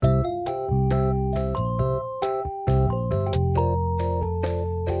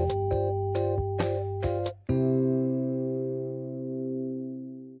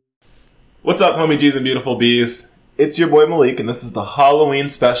What's up, homie G's and beautiful B's? It's your boy Malik, and this is the Halloween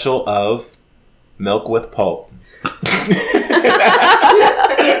special of Milk with Pulp.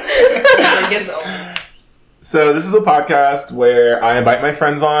 So this is a podcast where I invite my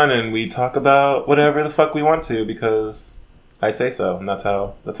friends on and we talk about whatever the fuck we want to because I say so, and that's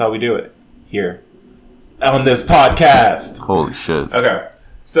how we do it here on this podcast. Holy shit. Okay,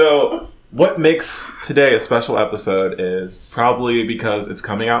 so what makes today a special episode is probably because it's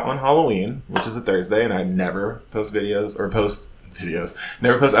coming out on Halloween, which is a Thursday, and I never post episodes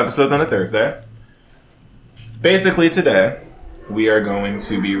on a Thursday. Basically today, we are going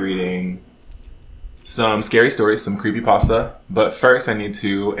to be reading some scary stories, some creepypasta, but first I need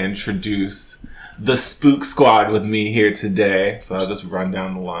to introduce the Spook Squad with me here today, so I'll just run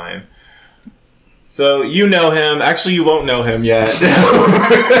down the line. So, you know him. Actually, you won't know him yet.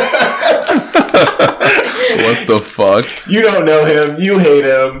 What the fuck? You don't know him. You hate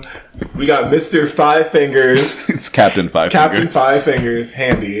him. We got Mr. Five Fingers. It's Captain Five Captain Fingers. Five Fingers,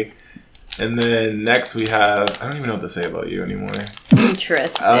 handy. And then next we have... I don't even know what to say about you anymore.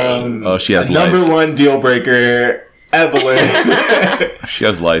 Interesting. She has number lice. one deal breaker, Evelyn. She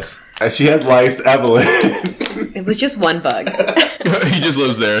has lice. She has lice, Evelyn. It was just one bug. He just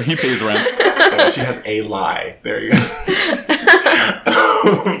lives there. He pays rent. She has a lie. There you go.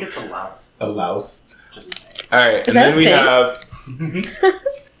 I think it's a louse. A louse. Just saying. All right, and that then we a have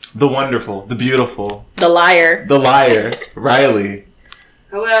the wonderful, the beautiful, The liar. the liar, Riley.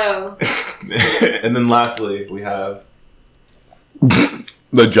 Hello. And then lastly, we have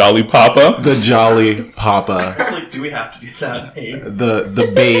The Jolly Papa. the Jolly Papa, It's like, do we have to do that name?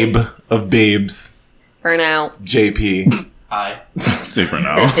 the babe of babes, Burnout. JP. Hi. Say for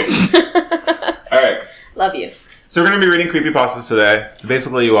now. All right, Love you. so we're going to be reading creepypastas today.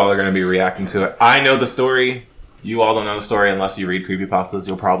 Basically, you all are going to be reacting to it. I know the story. You all don't know the story unless you read creepypastas.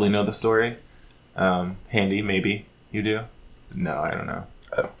 You'll probably know the story. Handy, maybe. You do? No, I don't know.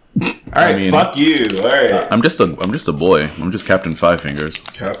 All right, fuck you. All right. I'm just a boy. I'm just Captain Five Fingers.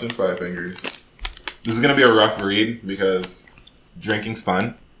 Captain Five Fingers. This is going to be a rough read because drinking's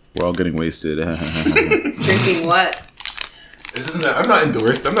fun. We're all getting wasted. Drinking what? This isn't. I'm not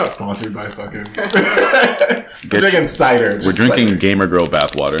endorsed. I'm not sponsored by fucking. I'm drinking cider. We're just drinking cider. Gamer Girl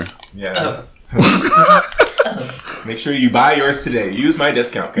bathwater. Yeah. Make sure you buy yours today. Use my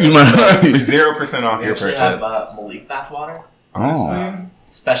discount code Use my- for 0% off We your actually have purchase. Malik bathwater. Honestly,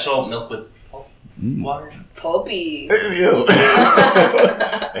 Special milk with pulp water. Pulpy. Ew.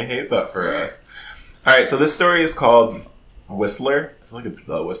 I hate that for us. All right, so this story is called Whistler. I feel like it's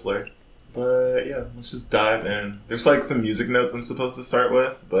The Whistler. But yeah, let's just dive in. There's like some music notes I'm supposed to start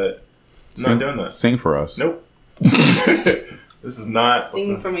with, but I'm not doing this. Sing for us. Nope. This is not.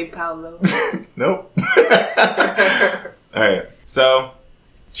 Sing for me, Paolo. Nope. All right, so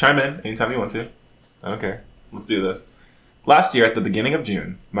chime in anytime you want to. I don't care. Let's do this. Last year, at the beginning of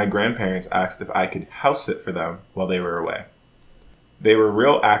June, my grandparents asked if I could house sit for them while they were away. They were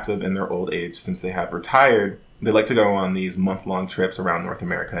real active in their old age since they have retired. They like to go on these month-long trips around North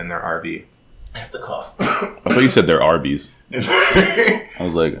America in their RV. I have to cough. I thought you said they're Arby's. I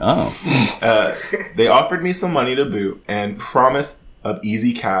was like, oh. They offered me some money to boot, and promise of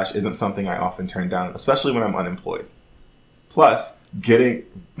easy cash isn't something I often turn down, especially when I'm unemployed. Plus, getting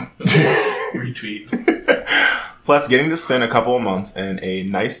Retweet. getting to spend a couple of months in a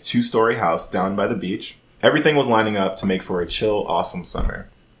nice 2-story house down by the beach. Everything was lining up to make for a chill, awesome summer.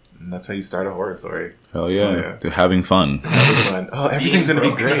 And that's how you start a horror story. Hell yeah. Oh, yeah. They're having fun. Having fun. Oh, everything's gonna be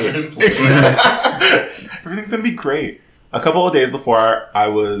great. Everything's gonna be great. A couple of days before I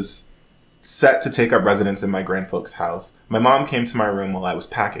was set to take up residence in my grandfolks' house, my mom came to my room while I was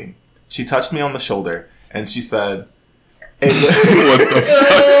packing. She touched me on the shoulder and she said, What the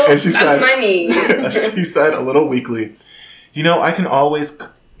fuck? And she That's said, my knee. she said a little weakly, you know, I can always...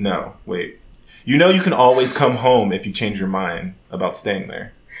 No, wait. You know you can always come home if you change your mind about staying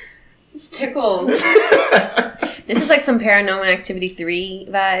there. This tickles. This is like some Paranormal Activity 3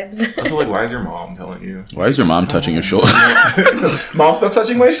 vibes. Also, like, why is your mom telling you? Why is your mom touching your shoulder? Mom, stop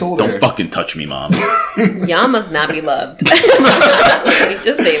touching my shoulder. Don't fucking touch me, mom. Y'all must not be loved. Let me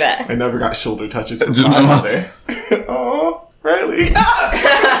just say that. I never got shoulder touches from Just my no. mother. Oh, Riley.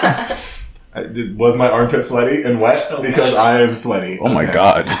 Was my armpit sweaty and wet? So Because wet. I am sweety. Oh my Okay.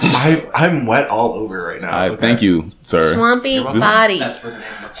 god. I'm wet all over right now. Okay. Thank you, sir. Swampy You're welcome. body. That's where the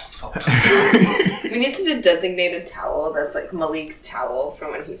name of We need to designate a towel that's like Malik's towel for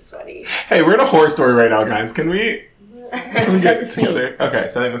when he's sweaty. Hey, we're in a horror story right now, guys. Can we Set the scene. together? Okay,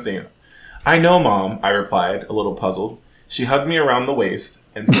 setting the scene. I know, Mom, I replied, a little puzzled. She hugged me around the waist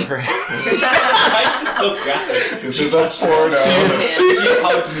and put her Why is this so graphic? This is a porno. She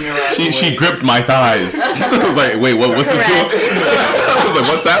hugged me around the She waist. gripped my thighs. I was like, wait, what's this doing? I was like,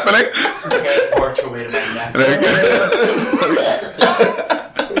 what's happening? Her hands worked her way to my neck.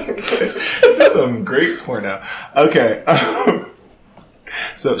 This is some great porno. Okay.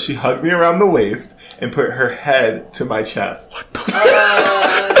 So she hugged me around the waist and put her head to my chest.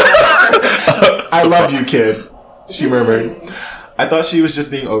 I love you, kid, she murmured. I thought she was just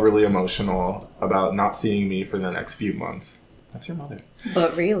being overly emotional about not seeing me for the next few months. That's your mother.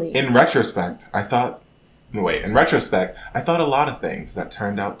 But really. In retrospect, I thought a lot of things that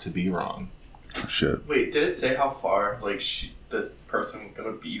turned out to be wrong. Oh, shit. Wait, did it say how far this person was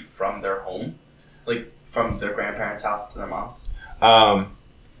gonna be from their home, like from their grandparents' house to their mom's?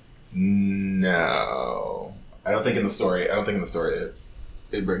 No. I don't think in the story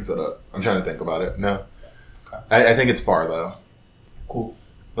it brings it up. I'm trying to think about it. No. Okay. I think it's far, though. Cool.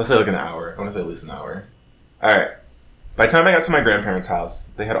 Let's say like an hour. I want to say at least an hour. Alright. By the time I got to my grandparents' house,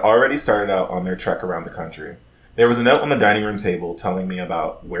 they had already started out on their trek around the country. There was a note on the dining room table telling me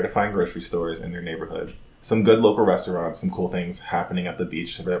about where to find grocery stores in their neighborhood. Some good local restaurants, some cool things happening at the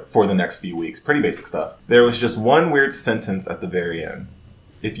beach for the next few weeks. Pretty basic stuff. There was just one weird sentence at the very end.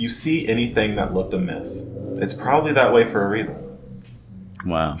 If you see anything that looked amiss, it's probably that way for a reason.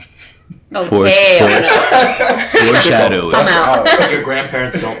 Wow. Oh, Foreshadowing. I'm out. Your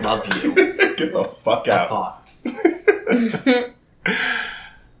grandparents don't love you. Get the fuck I out. thought.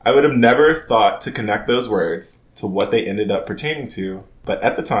 I would have never thought to connect those words to what they ended up pertaining to, but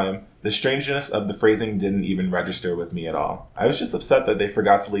at the time, the strangeness of the phrasing didn't even register with me at all. I was just upset that they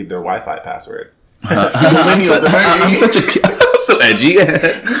forgot to leave their Wi-Fi password. I'm such a so edgy.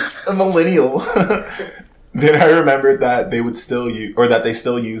 A millennial. Then I remembered that they would still use, or that they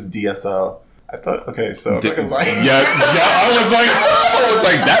still use DSL. I thought, okay, so I'm not gonna lie. Yeah. I was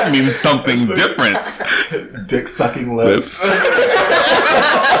like, that means something different. Dick sucking lips.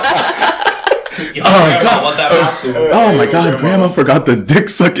 You Oh, Grandma, God. what that mouth do? Oh my God, Grandma forgot the dick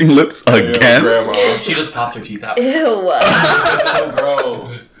sucking lips again. Grandma. She just popped her teeth out. Ew. That's so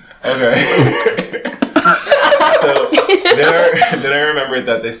gross. Okay. So then I remembered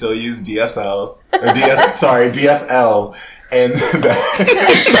that they still use DSLs or DSL, and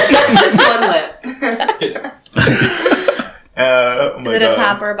Just one lip. oh my Is it a God.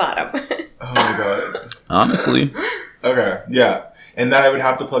 top or a bottom? Oh my God. Honestly, Okay, yeah, and then I would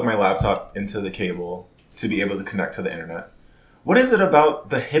have to plug my laptop into the cable to be able to connect to the internet. What is it about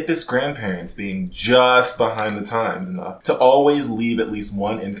the hippest grandparents being just behind the times enough to always leave at least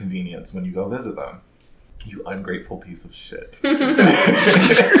one inconvenience when you go visit them? You ungrateful piece of shit.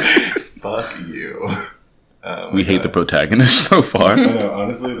 Fuck you. Oh my we hate God. the protagonist so far. I know,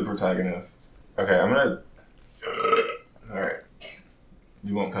 honestly, the protagonist. Okay, I'm gonna... Alright.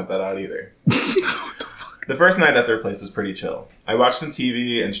 You won't cut that out either. The first night at their place was pretty chill. I watched some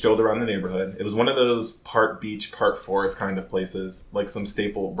TV and strolled around the neighborhood. It was one of those part beach, part forest kind of places, like some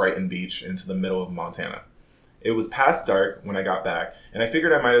staple Brighton beach into the middle of Montana. It was past dark when I got back, and I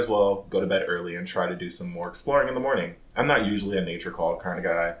figured I might as well go to bed early and try to do some more exploring in the morning. I'm not usually a nature call kind of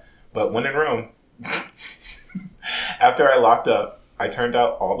guy, but when in Rome... After I locked up, I turned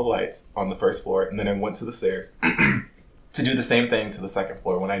out all the lights on the first floor, and then I went to the stairs to do the same thing to the second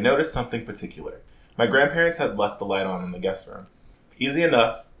floor when I noticed something particular. My grandparents had left the light on in the guest room. Easy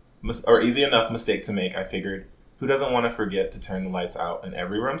enough mistake to make, I figured. Who doesn't want to forget to turn the lights out in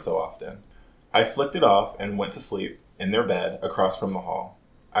every room so often? I flicked it off and went to sleep in their bed across from the hall.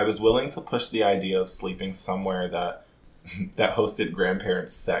 I was willing to push the idea of sleeping somewhere that hosted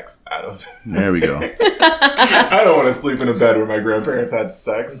grandparents' sex out of. There we go. I don't want to sleep in a bed where my grandparents had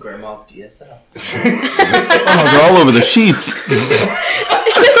sex. Grandma's DSL. Oh, they're all over the sheets.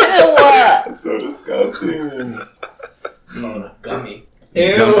 It's so disgusting. Oh, gummy.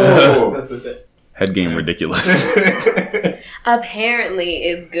 Ew. Head game ridiculous. Apparently,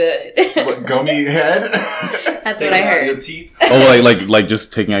 it's good. What, gummy head? That's what I Your heard. teeth. Oh, like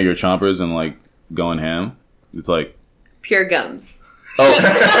just taking out your chompers and like going ham. It's like Pure gums.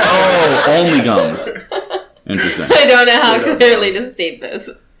 oh, only gums. Interesting. I don't know how clearly to state this.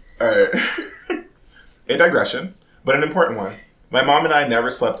 Alright. A digression, but an important one. My mom and I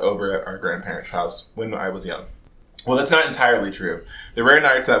never slept over at our grandparents' house when I was young. Well, that's not entirely true. The rare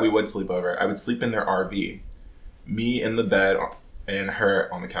nights that we would sleep over, I would sleep in their RV. Me in the bed and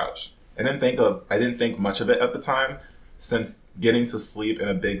her on the couch. I didn't think much of it at the time, since getting to sleep in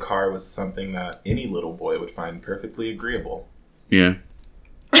a big car was something that any little boy would find perfectly agreeable. Yeah.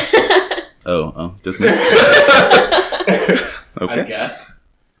 Oh, just me. I Okay. guess.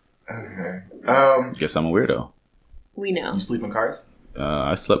 Okay. Guess I'm a weirdo. We know. You sleep in cars?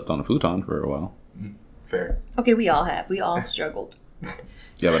 I slept on a futon for a while. Fair. Okay, we all have. We all struggled.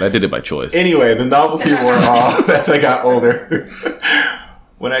 Yeah, but I did it by choice. Anyway, the novelty wore off as I got older.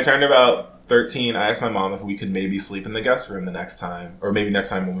 When I turned about 13, I asked my mom if we could maybe sleep in the guest room the next time, or maybe next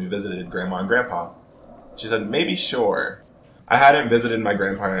time when we visited Grandma and Grandpa. She said, maybe sure. I hadn't visited my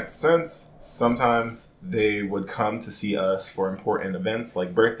grandparents since. Sometimes they would come to see us for important events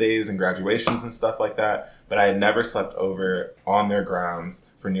like birthdays and graduations and stuff like that, but I had never slept over on their grounds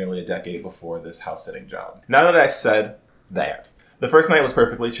for nearly a decade before this house-sitting job. Now that I said that, the first night was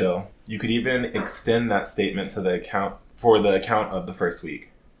perfectly chill. You could even extend that statement to the account of the first week.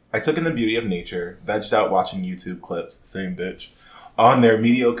 I took in the beauty of nature, vegged out watching YouTube clips, same bitch, on their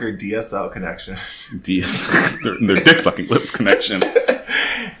mediocre DSL connection. Their dick sucking lips connection.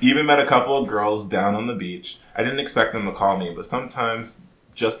 Even met a couple of girls down on the beach. I didn't expect them to call me, but sometimes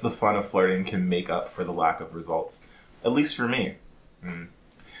just the fun of flirting can make up for the lack of results. At least for me.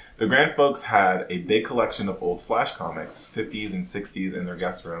 The Grant folks had a big collection of old Flash comics, 50s and 60s, in their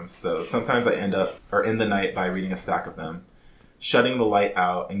guest rooms, so sometimes I end the night by reading a stack of them, shutting the light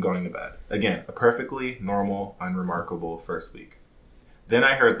out and going to bed. Again, a perfectly normal, unremarkable first week. Then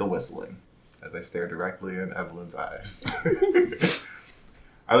I heard the whistling as I stared directly in Evelyn's eyes.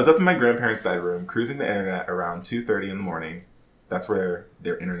 I was up in my grandparents' bedroom, cruising the internet around 2:30 in the morning. That's where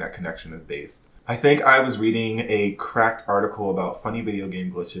their internet connection is based. I think I was reading a cracked article about funny video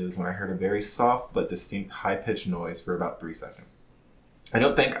game glitches when I heard a very soft but distinct high-pitched noise for about 3 seconds. I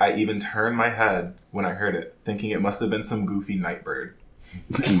don't think I even turned my head when I heard it, thinking it must have been some goofy night bird.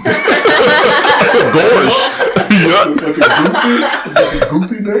 Gosh.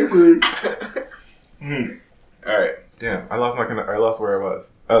 Goofy neighbor. All right, damn. I lost where I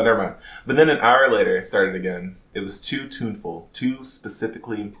was. Oh, never mind. But then an hour later, it started again. It was too tuneful, too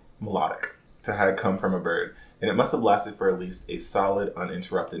specifically melodic to have come from a bird, and it must have lasted for at least a solid,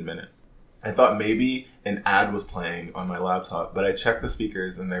 uninterrupted minute. I thought maybe an ad was playing on my laptop, but I checked the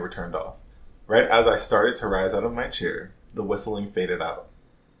speakers and they were turned off. Right as I started to rise out of my chair, the whistling faded out,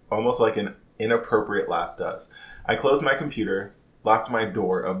 almost like an inappropriate laugh does. I closed my computer, locked my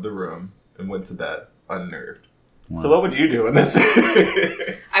door of the room, and went to bed, unnerved. Wow. So what would you do in this?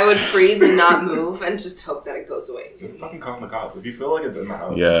 I would freeze and not move and just hope that it goes away soon. Fucking call the cops. If you feel like it's in the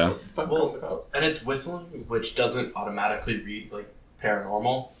house, yeah. Call the cops. And it's whistling, which doesn't automatically read like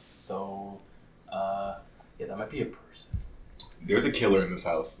paranormal. So, yeah, that might be a person. There's a killer in this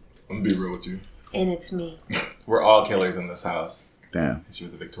house. I'm gonna be real with you. And it's me. We're all killers in this house. Damn. She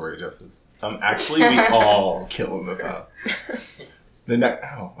was the Victoria Justice. Actually, we all kill in this house. The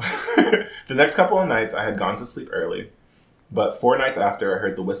next couple of nights, I had gone to sleep early, but 4 nights after, I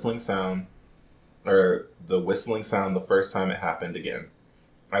heard the whistling sound the first time it happened again.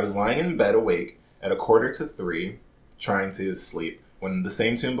 I was lying in bed awake at 2:45, trying to sleep, when the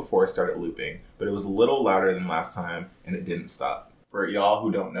same tune before started looping, but it was a little louder than last time, and it didn't stop. For y'all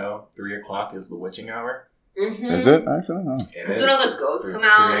who don't know, 3 o'clock is the witching hour. Mm-hmm. Is it actually? No. That's when all the ghosts come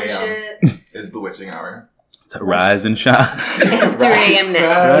out and shit. Is the witching hour. To rise and shine. It's 3 a.m.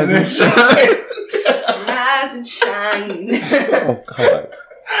 now. Rise and shine. Rise and shine. Oh, God.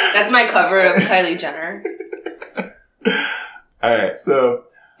 That's my cover of Kylie Jenner. Alright, so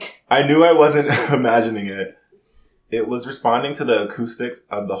I knew I wasn't imagining it. It was responding to the acoustics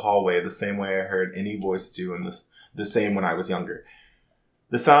of the hallway the same way I heard any voice do in the same when I was younger.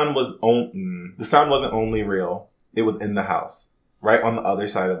 The sound wasn't only real, it was in the house, right on the other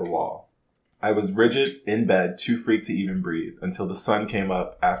side of the wall. I was rigid in bed, too freaked to even breathe, until the sun came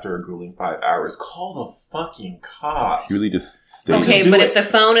up after a grueling 5 hours. Call the fucking cops. You really just stay. Okay, but if the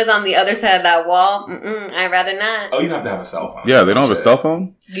phone is on the other side of that wall, I'd rather not. Oh, you have to have a cell phone. Yeah, they don't have a cell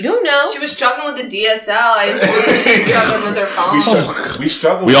phone? You don't know. She was struggling with the DSL. I assume she's struggling with her phone. We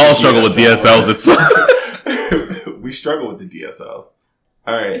struggle. We all struggle with DSLs. We struggle with the DSLs.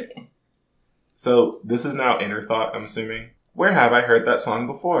 All right. So this is now inner thought, I'm assuming. Where have I heard that song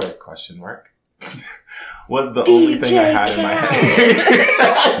before? Question mark. Was the only thing I had in my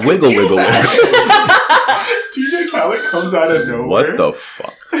head. Wiggle, wiggle, wiggle. DJ Khaled comes out of nowhere. What the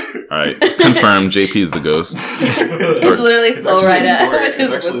fuck? Alright, confirmed. JP is the ghost. It's literally Flo Rida with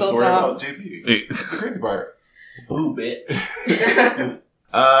his It's actually a whistle story song. about JP. It's a crazy part. Boo bit.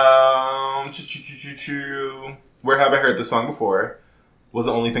 Where have I heard the song before? Was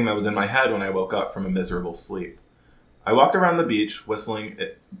the only thing that was in my head when I woke up from a miserable sleep. I walked around the beach, whistling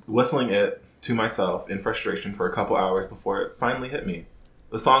it to myself in frustration for a couple hours before it finally hit me.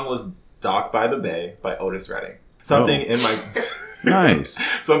 The song was "Dock by the Bay" by Otis Redding. Something in my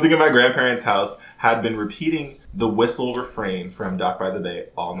grandparents' house had been repeating the whistle refrain from "Dock by the Bay"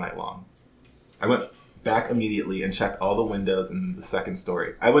 all night long. I went back immediately and checked all the windows in the second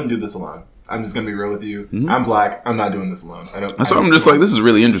story. I wouldn't do this alone. I'm just gonna be real with you. I'm black. I'm not doing this alone. That's why I'm just like, this is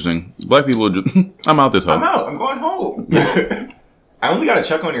really interesting. Black people are just, I'm out this home. I'm out. I'm going home. I only got to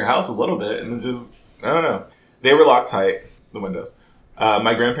check on your house a little bit, and then just, I don't know. They were locked tight, the windows.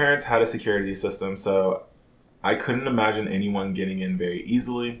 My grandparents had a security system, so I couldn't imagine anyone getting in very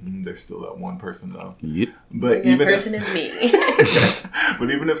easily. There's still that one person, though. Yep. But That even person if, is me.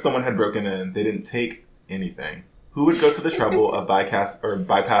 but even if someone had broken in, they didn't take anything. Who would go to the trouble of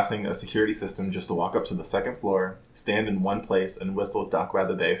bypassing a security system just to walk up to the second floor, stand in one place, and whistle Dock by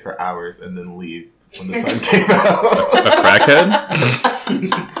the Bay for hours, and then leave when the sun came out? A crackhead?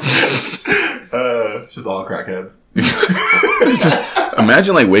 It's just all crackheads. Just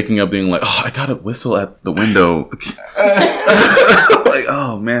imagine like waking up being like, oh, I gotta whistle at the window. Like,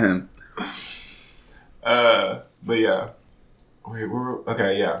 oh man. But yeah. Wait,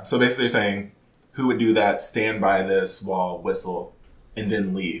 okay, yeah. So basically, you're saying who would do that? Stand by this wall, whistle, and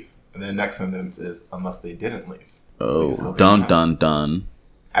then leave. And then the next sentence is unless they didn't leave. Oh, dun.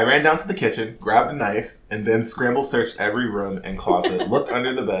 I ran down to the kitchen, grabbed a knife, and then scramble searched every room and closet, looked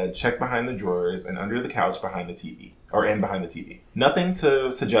under the bed, checked behind the drawers, and under the couch behind the TV. Behind the TV. Nothing to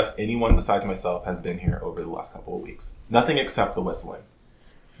suggest anyone besides myself has been here over the last couple of weeks. Nothing except the whistling.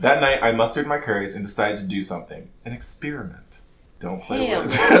 That night, I mustered my courage and decided to do something. An experiment. Don't play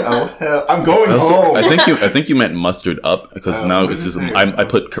with it. Oh, hell. I'm going home. I think you meant mustard up, because now it's just, I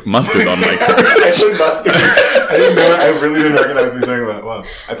put mustard on my courage. I put mustard. I didn't know. I really didn't recognize me saying that. Wow.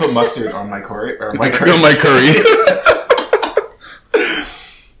 I put mustard on my curry. Or my curry. On my curry.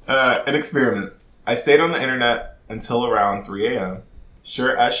 An experiment. I stayed on the internet until around 3 a.m.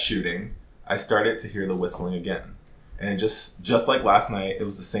 Sure as shooting, I started to hear the whistling again. And just like last night, it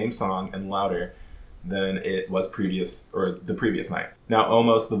was the same song and louder than it was the previous night. Now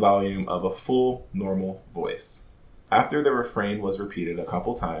almost the volume of a full, normal voice. After the refrain was repeated a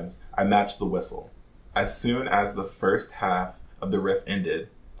couple times, I matched the whistle. As soon as the first half of the riff ended,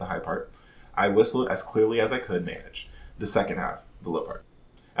 the high part, I whistled as clearly as I could manage. The second half, the low part.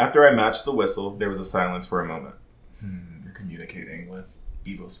 After I matched the whistle, there was a silence for a moment. You're communicating with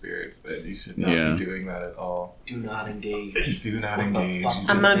evil spirits, and you should not be doing that at all. Do not engage. Do not engage.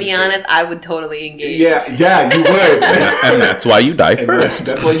 I'm gonna be honest, I would totally engage. Yeah, you would. And that's why you die first.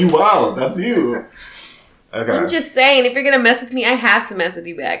 That's why you wild. That's you. Okay. I'm just saying, if you're gonna mess with me, I have to mess with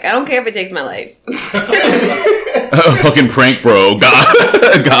you back. I don't care if it takes my life. Fucking prank, bro.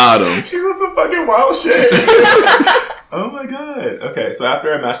 Got him. She was some fucking wild shit. Oh my god. Okay, so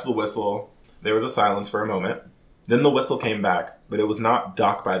after I matched the whistle, there was a silence for a moment. Then the whistle came back, but it was not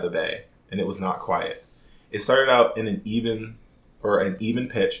Dock by the Bay, and it was not quiet. It started out in an even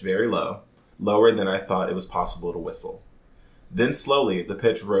pitch, very low, lower than I thought it was possible to whistle. Then slowly, the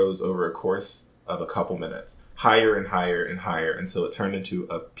pitch rose over a course of a couple minutes, higher and higher and higher, until it turned into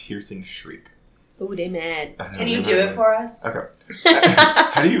a piercing shriek. Ooh, they mad. Can you do it for us? Okay.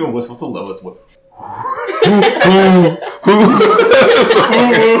 How do you even whistle? What's the lowest whistle?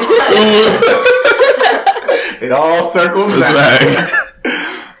 It all circles back.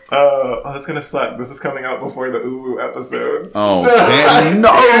 Oh, that's gonna suck. This is coming out before the Uwu episode. Oh, damn, no!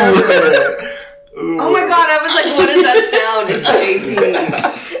 Oh my god, I was like, what does that sound? It's JP.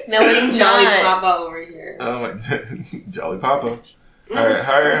 No, it's Jolly not. Papa over here. Oh my, Jolly Papa. Alright,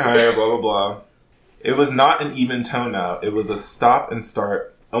 higher, blah, blah, blah. It was not an even tone now. It was a stop and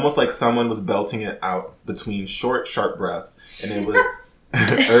start, almost like someone was belting it out between short, sharp breaths, and it was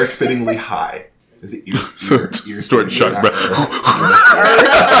earth-spittingly high. Is it ear Short, sharp breath.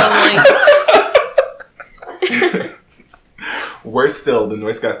 Worse still, the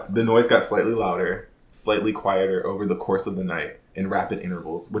noise got slightly louder, slightly quieter over the course of the night in rapid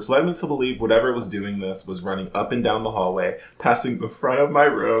intervals, which led me to believe whatever was doing this was running up and down the hallway, passing the front of my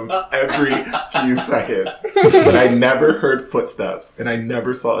room every few seconds. But I never heard footsteps, and I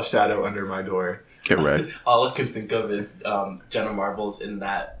never saw a shadow under my door. Get wrecked. All I can think of is Jenna Marbles in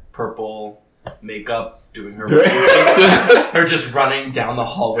that purple makeup doing her her just running down the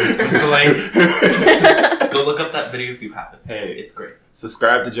hallways whistling. Go look up that video if you haven't. Hey, It's great.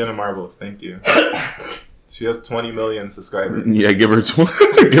 subscribe to Jenna Marbles. Thank you. She has 20 million subscribers. Yeah, give her some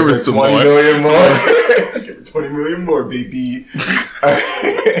 20 more. million more. Give her 20 million more, baby.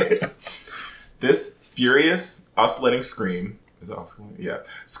 This furious, oscillating scream,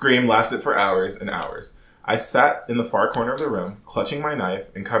 scream lasted for hours and hours. I sat in the far corner of the room, clutching my knife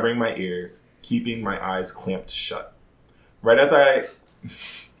and covering my ears, keeping my eyes clamped shut. Right as I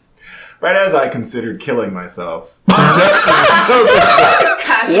considered killing myself. Casual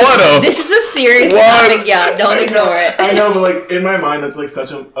passionate. What a This is a serious What? topic, y'all. Don't ignore it. I know, but like in my mind, that's like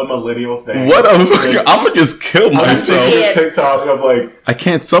such a millennial thing. what a Like, I'm gonna just kill I'm myself. seeing Yeah. a TikTok of like, I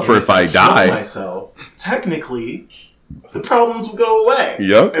can't suffer if I kill die. myself. Technically, the problems will go away.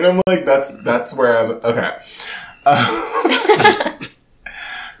 Yep. And I'm like, that's where I'm. Okay.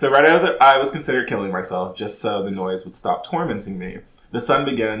 So right as I was considered killing myself, just so the noise would stop tormenting me, the sun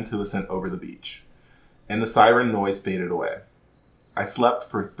began to ascend over the beach, and the siren noise faded away. I slept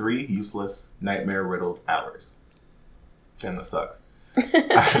for 3 useless, nightmare-riddled hours. Damn, that sucks.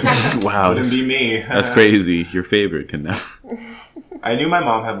 Wow, Wouldn't be me. that's crazy. Your favorite can never. I knew my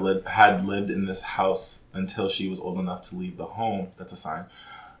mom had lived in this house until she was old enough to leave the home. That's a sign.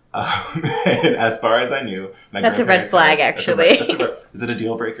 And as far as I knew, my That's a red grandparents flag, had- actually. Is it a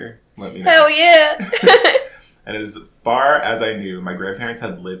deal breaker? Let me know. Hell yeah. And as far as I knew, my grandparents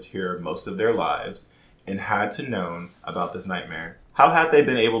had lived here most of their lives and had to known about this nightmare. How had they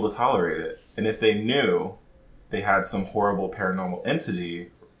been able to tolerate it? And if they knew they had some horrible paranormal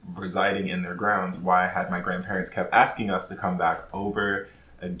entity residing in their grounds, why had my grandparents kept asking us to come back over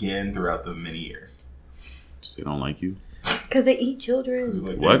again throughout the many years? Just they don't like you. Because they eat It was children.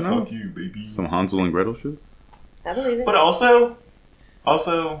 like, What "Yeah, now? fuck you, baby." Some Hansel and Gretel shit. I believe it. But also,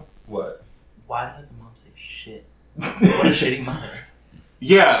 what? Why did the mom say shit? What a shitty mother.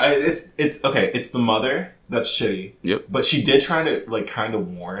 Yeah, it's okay. It's the mother that's shitty. Yep. But she did try to like kind of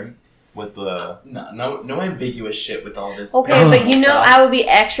warn with the. No ambiguous shit with all this. Okay, but you know stuff. I would be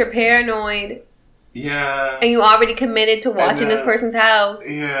extra paranoid, Yeah. and you already committed to watching this person's house.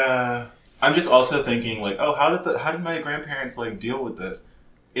 Yeah. I'm just also thinking like, oh, how did my grandparents like deal with this?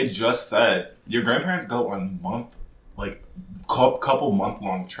 It just said your grandparents go on couple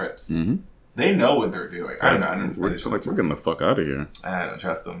month-long trips. Mm-hmm. They know what they're doing. I don't know. We're getting the fuck out of here. I don't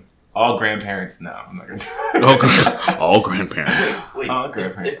trust them. All grandparents, no. I'm not gonna. All grandparents. Wait, Oh, if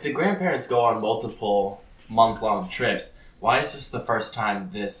grandparents. the grandparents go on multiple month-long trips, why is this the first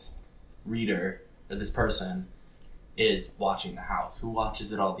time this reader or this person is watching the house? Who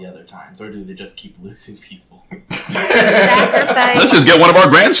watches it all the other times, or do they just keep losing people? Sacrifice. Let's just get one of our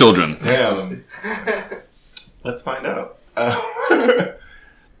grandchildren. Damn. Let's find out.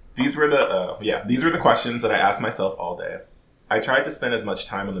 These were the questions that I asked myself all day. I tried to spend as much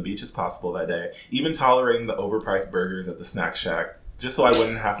time on the beach as possible that day, even tolerating the overpriced burgers at the snack shack, just so I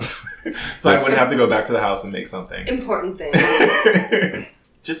wouldn't have to go back to the house and make something. Important thing.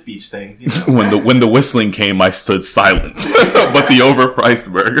 Just beach things, you know. When the whistling came, I stood silent. But the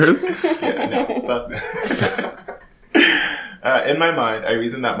overpriced burgers. Yeah, no, fuck that. In my mind, I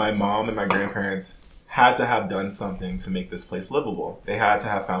reasoned that my mom and my grandparents had to have done something to make this place livable. They had to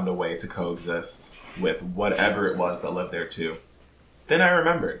have found a way to coexist with whatever it was that lived there too. Then I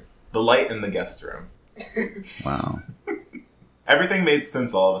remembered the light in the guest room. Wow. Everything made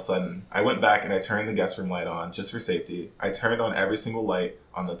sense all of a sudden. I went back and I turned the guest room light on just for safety. I turned on every single light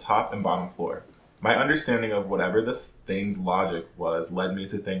on the top and bottom floor. My understanding of whatever this thing's logic was led me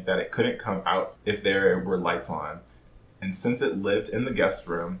to think that it couldn't come out if there were lights on. And since it lived in the guest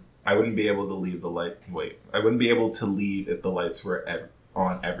room, I wouldn't be able to leave I wouldn't be able to leave if the lights were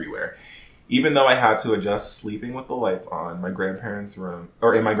on everywhere. Even though I had to adjust sleeping with the lights on in my grandparents' room,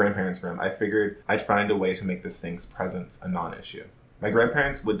 I figured I'd find a way to make this thing's presence a non-issue. My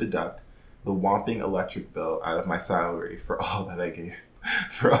grandparents would deduct the whopping electric bill out of my salary for all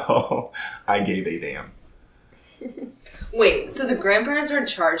I gave a damn. Wait, so the grandparents are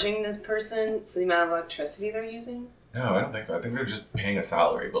charging this person for the amount of electricity they're using? No, I don't think so. I think they're just paying a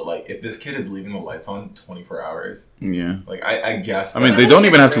salary. But like, if this kid is leaving the lights on 24 hours, Yeah. like I guess. I mean, that- they don't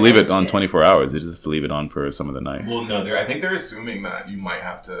even have to leave it on 24 hours. They just have to leave it on for some of the night. Well, no, I think they're assuming that you might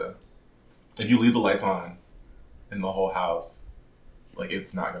have to, if you leave the lights on in the whole house, like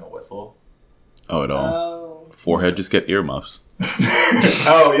it's not gonna whistle. Oh, at all. Oh. Forehead, just get earmuffs.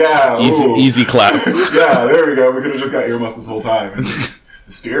 Oh yeah, ooh. Easy clap. Yeah, there we go. We could have just got earmuffs this whole time. And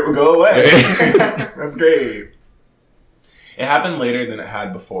the spirit would go away. That's great. It happened later than it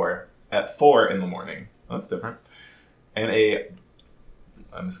had before, at 4 in the morning. That's different. And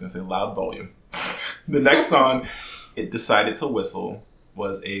I'm just going to say loud volume. The next song it decided to whistle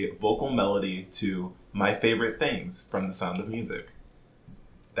was a vocal melody to My Favorite Things from The Sound of Music.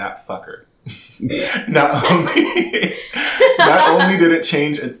 That fucker. Not only did it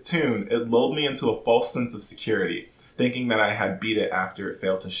change its tune, it lulled me into a false sense of security, thinking that I had beat it after it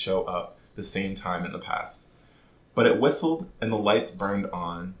failed to show up the same time in the past. But it whistled, and the lights burned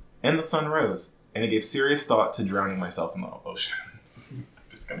on, and the sun rose, and it gave serious thought to drowning myself in the ocean. I'm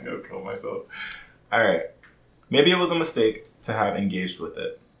just gonna go kill myself. Alright. Maybe it was a mistake to have engaged with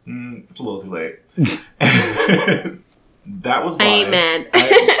it. It's a little too late. That was why. I ain't mad.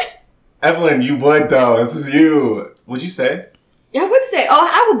 Evelyn, you would though. This is you. What'd you say? Yeah, I would say,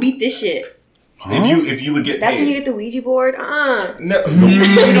 I would beat this shit. Huh? If you would get That's paid. when you get the Ouija board. No.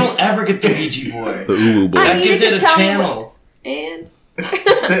 You don't ever get the Ouija board. The uwu boy. I That need gives to it a tell me channel. And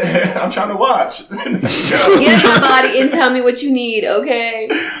I'm trying to watch. get in my body and tell me what you need, okay?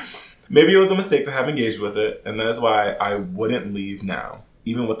 Maybe it was a mistake to have engaged with it, and that is why I wouldn't leave now,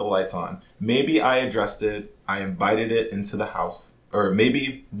 even with the lights on. Maybe I addressed it, I invited it into the house. Or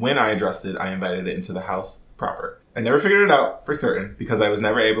maybe when I addressed it, I invited it into the house proper. I never figured it out for certain because I was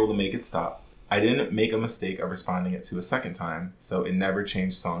never able to make it stop. I didn't make a mistake of responding it to a second time, so it never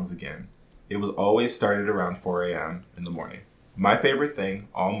changed songs again. It was always started around 4 a.m. in the morning. My favorite thing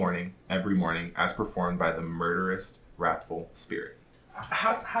all morning, every morning, as performed by the murderous, wrathful spirit.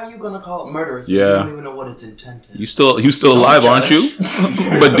 How you gonna call it murderous? Yeah. You don't even know what it's intended. You still alive, aren't you?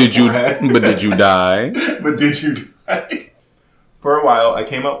 but did you die? But did you die? For a while, I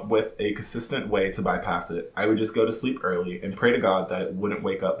came up with a consistent way to bypass it. I would just go to sleep early and pray to God that it wouldn't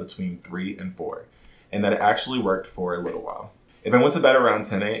wake up between 3 and 4, and that it actually worked for a little while. If I went to bed around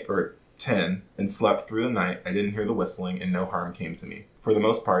 10 and slept through the night, I didn't hear the whistling and no harm came to me. For the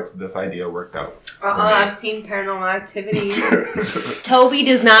most parts, this idea worked out. I've seen Paranormal Activity. Toby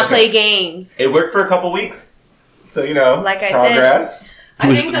does not play games. It worked for a couple weeks, so Like I said. progress.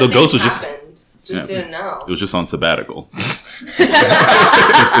 I think the ghost was happened. Just Yeah. didn't know. It was just on sabbatical.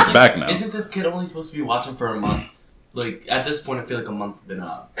 it's back now. Isn't this kid only supposed to be watching for a month? Like, at this point, I feel like a month's been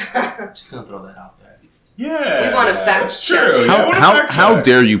up. Just gonna throw that out there. Yeah, We want a fact that's check. true. Yeah, I want a fact How check.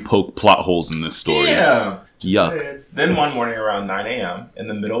 dare you poke plot holes in this story? Yeah. Yuck. Then one morning around 9 a.m. in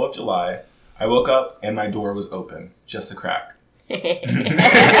the middle of July, I woke up and my door was open, just a crack. Ha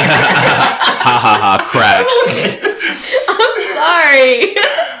ha ha, crack. I'm sorry.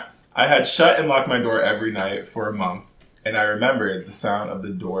 I had shut and locked my door every night for a month, and I remembered the sound of the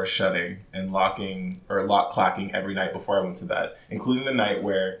door shutting and locking or lock clacking every night before I went to bed, including the night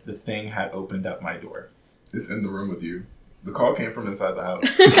where the thing had opened up my door. It's in the room with you. The call came from inside the house.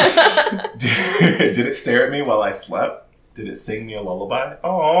 Did it stare at me while I slept? Did it sing me a lullaby?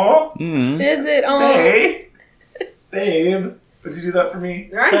 Aww. Is it on? Babe. Babe. Would you do that for me?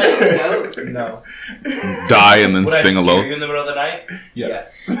 There are nice ghosts. No. Die and then Would sing I a low. scare you in the middle of the night?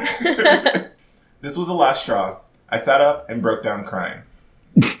 Yes. This was the last straw. I sat up and broke down crying.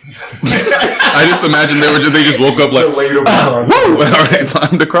 I just imagine they just woke up like, Relatable woo! All right,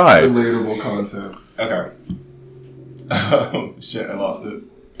 time to cry. Relatable content. Okay. Oh, shit, I lost it.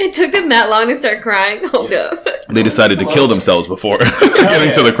 It took them that long to start crying. Hold up. They decided to kill themselves before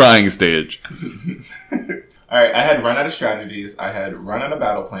getting to the crying stage. Alright, I had run out of strategies, I had run out of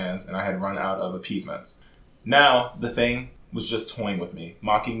battle plans, and I had run out of appeasements. Now, the thing was just toying with me,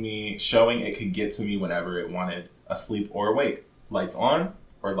 mocking me, showing it could get to me whenever it wanted, asleep or awake. Lights on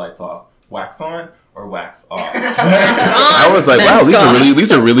or lights off. Wax on or wax off. I was like, wow, Mask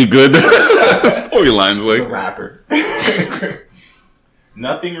these are really good storylines. It's a Like, rapper.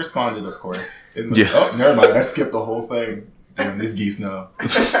 Nothing responded, of course. Yeah. Oh, never mind. I skipped the whole thing. Damn, this geese know.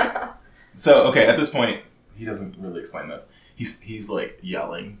 So, okay, at this point, he doesn't really explain this. He's like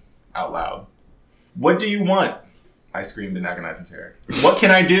yelling out loud. What do you want? I screamed in agonizing terror. What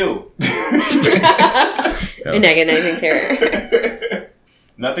can I do? An agonizing terror.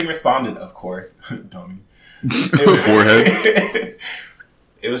 Nothing responded, of course. Dummy. Forehead.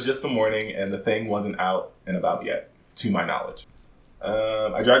 It was just the morning, and the thing wasn't out and about yet, to my knowledge.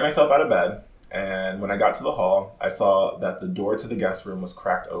 I dragged myself out of bed, and when I got to the hall, I saw that the door to the guest room was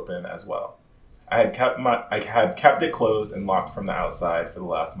cracked open as well. I had kept it closed and locked from the outside for the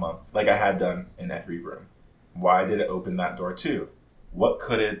last month, like I had done in every room. Why did it open that door too? What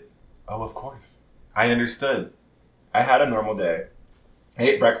could it... Oh, of course. I understood. I had a normal day. I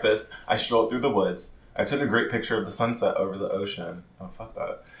ate breakfast. I strolled through the woods. I took a great picture of the sunset over the ocean. Oh, fuck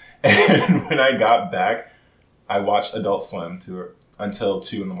that. And when I got back, I watched Adult Swim until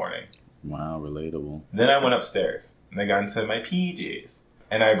 2 in the morning. Wow, relatable. Then I went upstairs, and I got into my PJs.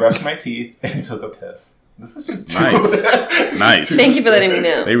 And I brushed my teeth and took a piss. This is just Nice. Nice. Thank you for letting me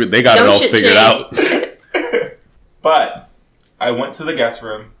know. They got it Don't all shit figured shame. out. But I went to the guest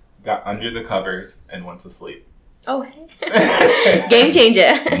room, got under the covers, and went to sleep. Oh, hey. Game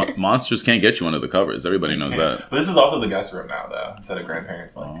changer. Monsters can't get you under the covers. Everybody knows that. But this is also the guest room now, though, instead of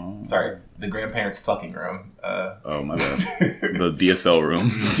grandparents. Oh. Sorry, the grandparents' fucking room. Oh, my bad. The DSL room.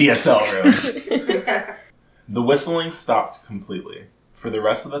 DSL room. The whistling stopped completely. For the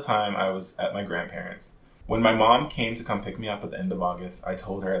rest of the time, I was at my grandparents'. When my mom came to come pick me up at the end of August, I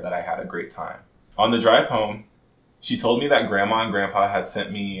told her that I had a great time. On the drive home, she told me that Grandma and Grandpa had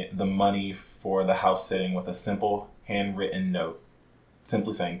sent me the money for the house sitting with a simple handwritten note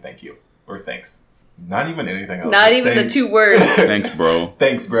simply saying thank you or thanks. Not even anything else. Not Just even thanks. the 2 words. Thanks, bro.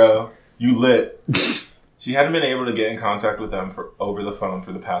 Thanks, bro. You lit. She hadn't been able to get in contact with them over the phone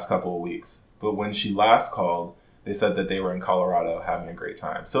for the past couple of weeks. But when she last called, they said that they were in Colorado having a great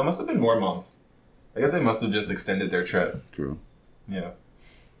time. So it must have been more months. I guess they must have just extended their trip. True. Yeah.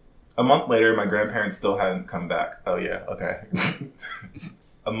 A month later, my grandparents still hadn't come back. Oh, yeah. Okay.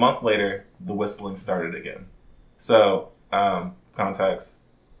 A month later, the whistling started again. So, context,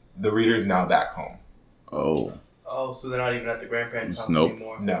 the reader's now back home. Oh. Oh, so they're not even at the grandparents' house Nope.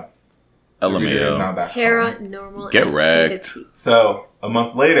 anymore. No. The reader is now LMAO. back home. Paranormal Get wrecked. activity. So, a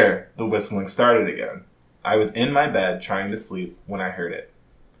month later, the whistling started again. I was in my bed trying to sleep when I heard it.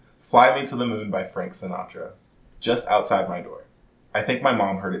 Fly Me to the Moon by Frank Sinatra, just outside my door. I think my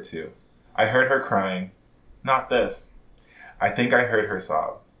mom heard it too. I heard her crying, "Not this." I think I heard her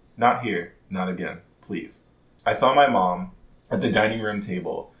sob, "Not here, not again, please." I saw my mom at the dining room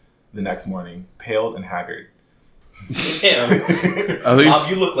table the next morning, pale and haggard. Damn. I think Bob,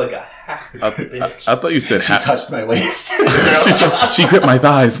 you look like a hacker, bitch. I thought you said She touched my waist. she gripped my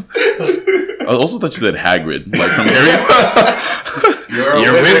thighs. I also thought you said Hagrid, like from Harry.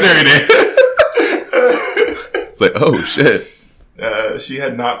 You're a wizard. It's like, oh shit. She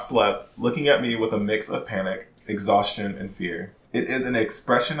had not slept, looking at me with a mix of panic, exhaustion, and fear. It is an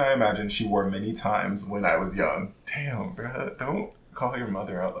expression I imagine she wore many times when I was young. Damn, bruh, don't call your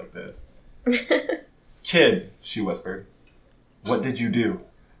mother out like this. "Kid," she whispered. "What did you do?"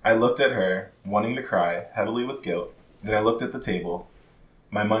 I looked at her, wanting to cry, heavily with guilt. Then I looked at the table.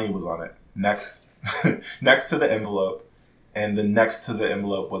 My money was on it. Next to the envelope, and the next to the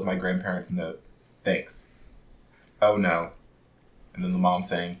envelope was my grandparents' note. "Thanks." "Oh no." And then the mom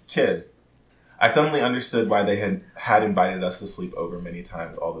saying, "Kid." I suddenly understood why they had invited us to sleep over many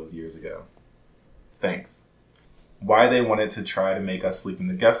times all those years ago. "Thanks." Why they wanted to try to make us sleep in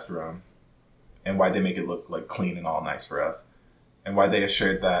the guest room, and why they make it look like clean and all nice for us, and why they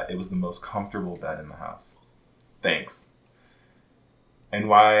assured that it was the most comfortable bed in the house. Thanks. And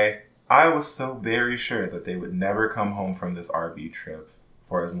why I was so very sure that they would never come home from this RV trip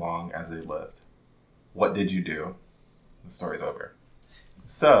for as long as they lived. What did you do? The story's over.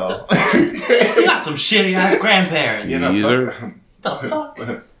 So You got some shitty ass grandparents. you know, Either.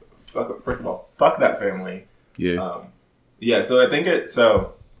 The fuck? first of all, fuck that family. Yeah. Yeah, so I think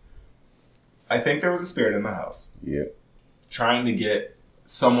there was a spirit in the house Yeah. trying to get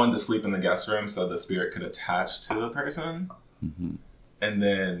someone to sleep in the guest room so the spirit could attach to the person. Mm-hmm. And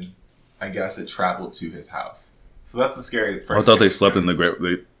then I guess it traveled to his house. So that's the scary first. I thought they scary slept in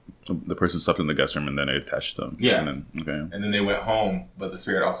story. the person slept in the guest room and then they attached them. Yeah. And then, okay. And then they went home, but the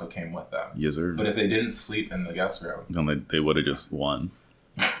spirit also came with them. Yes, sir. But if they didn't sleep in the guest room, Then they would have just won.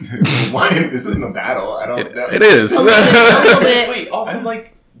 why? This isn't a battle. I don't know. It is. A little bit. Wait, also,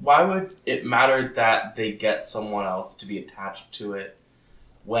 like, why would it matter that they get someone else to be attached to it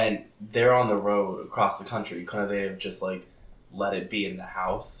when they're on the road across the country? Couldn't they have just, like, let it be in the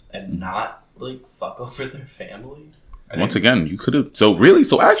house and not, like, fuck over their family? Once again, you could have.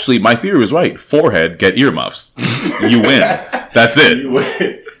 So actually, my theory was right. Forehead, get earmuffs. You win. That's it. You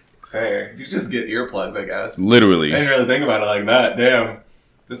would. Fair. You just get earplugs, I guess. I Literally. didn't really think about it like that. Damn.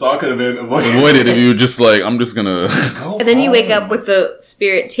 This all could have been avoided. Avoided if you were just like, I'm just gonna. And then you wake up with the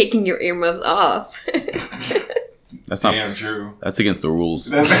spirit taking your earmuffs off. That's not. Damn, true. That's against the rules.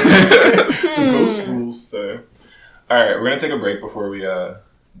 That's the ghost rules, so. Alright, we're gonna take a break before we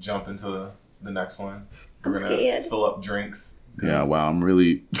jump into the next one. We're I'm gonna scared. fill up drinks. Yeah. Wow. I'm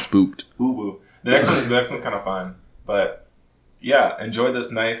really spooked. Ooh, woo. The next one's kind of fun. But yeah, enjoy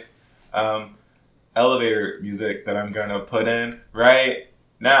this nice elevator music that I'm gonna put in right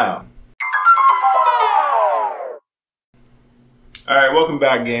now. Alright, welcome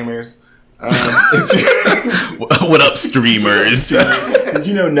back, gamers. What up, streamers? Did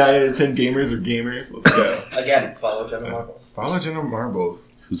you know 9 out of 10 gamers are gamers? Let's go. Again, follow Jenna Marbles. Follow Jenna Marbles.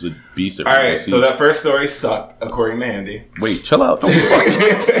 Who's a beast? at Alright, Rainbow so Siege. that first story sucked, according to Andy. Wait, chill out. Don't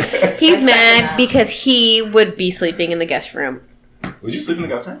He's I mad said because he would be sleeping in the guest room. Would you sleep in the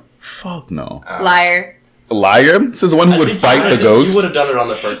guest room? Fuck no. Liar. Liar? This is the one who would fight the ghost. You would have done it on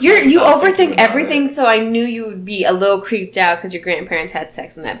the first You night without thinking overthink about everything, it. so I knew you would be a little creeped out because your grandparents had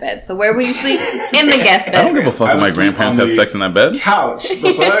sex in that bed. So where would you sleep? In the guest I don't give a bedroom. fuck I if would my sleep grandparents on have the- sex in that bed. Couch.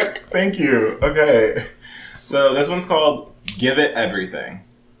 The fuck? Thank you. Okay. So this one's called Give It Everything.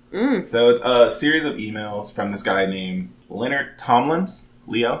 Mm. So it's a series of emails from this guy named Leonard Tomlins.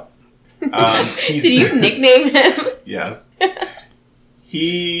 Leo. He's Did you nickname him? Yes.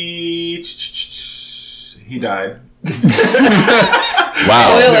 He died.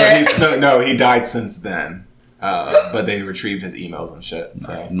 Wow. Spoiler. No, he died since then. but they retrieved his emails and shit.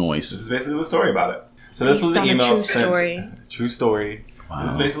 So Noise. this is basically the story about it. So this was Based an on a email true sent. story. True story. Wow.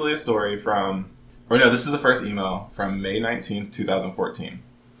 This is basically a story from, or no, this is the first email from May 19th, 2014.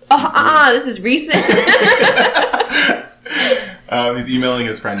 This is recent. He's emailing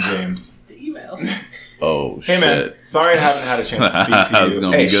his friend James. The email. Oh, Hey shit. man, sorry I haven't had a chance to speak to It's you.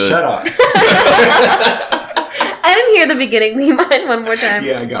 gonna Hey, be good. shut up. I didn't hear the beginning. Do you mind one more time?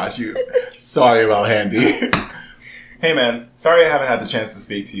 Yeah, I got you. Sorry about Handy. Hey man, sorry I haven't had the chance to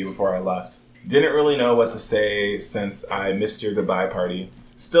speak to you before I left. Didn't really know what to say since I missed your goodbye party.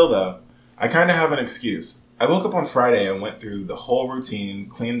 Still though, I kind of have an excuse. I woke up on Friday and went through the whole routine,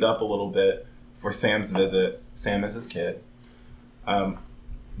 cleaned up a little bit for Sam's visit. Sam is his kid.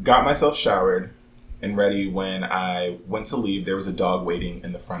 Got myself showered and ready. When I went to leave, there was a dog waiting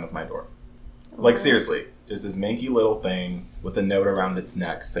in the front of my door. Like seriously, just this manky little thing with a note around its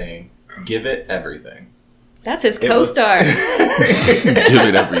neck saying, "Give it everything." That's his It was- co-star. Give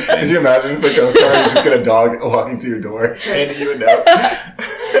it everything. Could you imagine if a co-star you just get a dog walking to your door, handing you a note?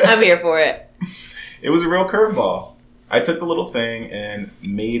 I'm here for it. It was a real curveball. I took the little thing and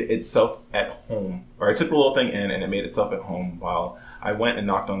made itself at home, or I took the little thing in and it made itself at home while I went and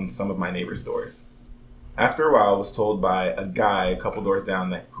knocked on some of my neighbors' doors. After a while, I was told by a guy a couple doors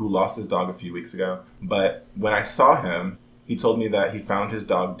down who lost his dog a few weeks ago. But when I saw him, he told me that he found his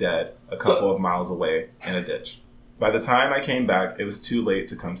dog dead a couple of miles away in a ditch. By the time I came back, it was too late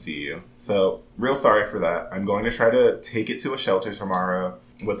to come see you. So, real sorry for that. I'm going to try to take it to a shelter tomorrow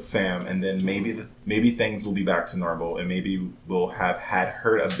with Sam, and then maybe things will be back to normal, and maybe we'll have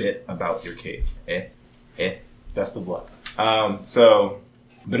heard a bit about your case. Best of luck. So,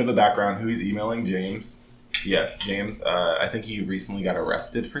 a bit of a background. Who he's emailing? James. Yeah, James. I think he recently got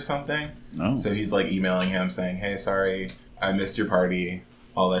arrested for something. Oh. So he's like emailing him saying, "Hey, sorry, I missed your party,"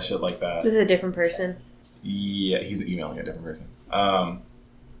 all that shit like that. This is a different person. Yeah, he's emailing a different person.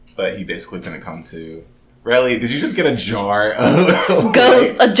 But he basically couldn't come to. Really? Did you just get a jar of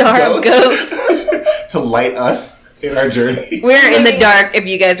Ghost, a jar of ghosts. to light us in our journey? We're in the dark. If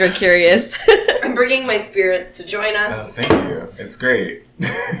you guys were curious. I'm bringing my spirits to join Oh, us. thank you. It's great.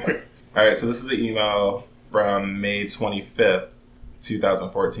 All right, so this is an email from May 25th,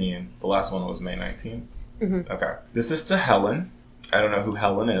 2014. The last one was May 19th. Mhm. Okay. This is to Helen. I don't know who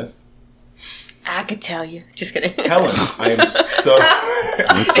Helen is. I could tell you. Just kidding. Helen, I am so...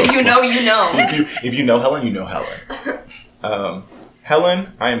 If you know, you know. if you know Helen, you know Helen.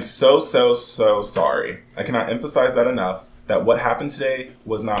 Helen, I am so sorry. I cannot emphasize that enough, that what happened today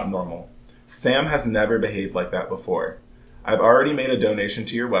was not normal. Sam has never behaved like that before. I've already made a donation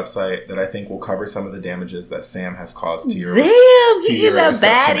to your website that I think will cover some of the damages that Sam has caused to your Damn, to he your is a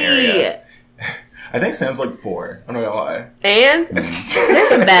reception baddie. area. I think Sam's like 4. I'm not gonna lie. And there's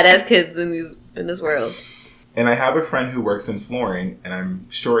some badass kids in this world. And I have a friend who works in flooring, and I'm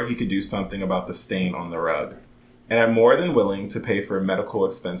sure he could do something about the stain on the rug. And I'm more than willing to pay for medical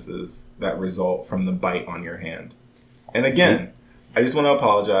expenses that result from the bite on your hand. And again, I just want to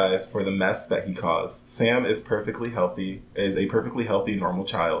apologize for the mess that he caused. Sam is a perfectly healthy, normal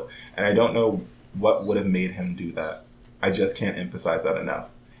child, and I don't know what would have made him do that. I just can't emphasize that enough.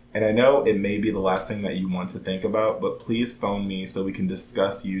 And I know it may be the last thing that you want to think about, but please phone me so we can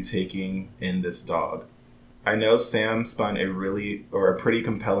discuss you taking in this dog. I know Sam spun a pretty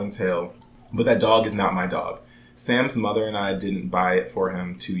compelling tale, but that dog is not my dog. Sam's mother and I didn't buy it for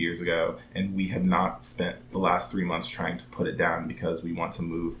him 2 years ago, and we have not spent the last 3 months trying to put it down because we want to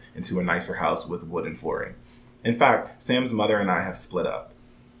move into a nicer house with wooden flooring. In fact, Sam's mother and I have split up.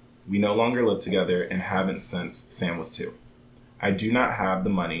 We no longer live together and haven't since Sam was 2. I do not have the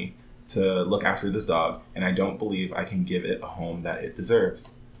money to look after this dog, and I don't believe I can give it a home that it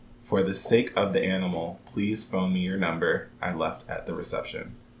deserves. For the sake of the animal, please phone me your number I left at the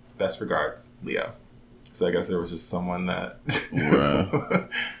reception. Best regards, Leo. So I guess there was just someone that... Right.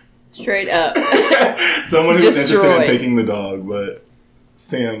 Straight up. someone who was interested in Destroyed. taking the dog, but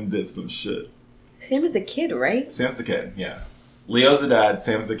Sam did some shit. Sam is a kid, right? Sam's the kid, yeah. Leo's the dad,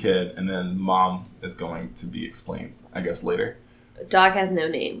 Sam's the kid, and then mom is going to be explained, I guess, later. Dog has no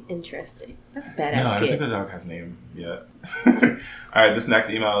name. Interesting. That's a badass No, I don't kid. think the dog has a name yet. All right, this next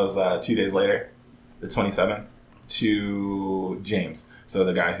email is 2 days later, the 27th, to James. So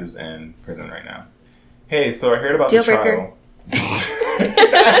the guy who's in prison right now. Hey, so I heard about Deal the breaker. trial.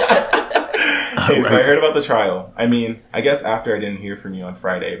 Hey, so I heard about the trial. I mean, I guess after I didn't hear from you on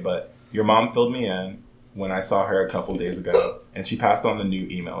Friday, but your mom filled me in when I saw her a couple days ago, and she passed on the new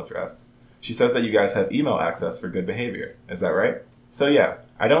email address. She says that you guys have email access for good behavior. Is that right? So yeah,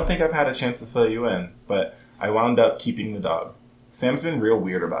 I don't think I've had a chance to fill you in, but I wound up keeping the dog. Sam's been real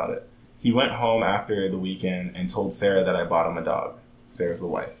weird about it. He went home after the weekend and told Sarah that I bought him a dog. Sarah's the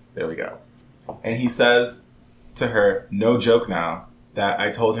wife. There we go. And he says to her, no joke now, that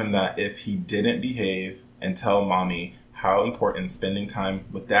I told him that if he didn't behave and tell mommy how important spending time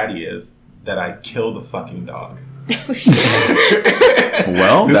with daddy is, that I'd kill the fucking dog.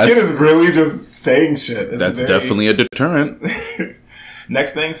 Well, This kid is really just saying shit. That's definitely a deterrent.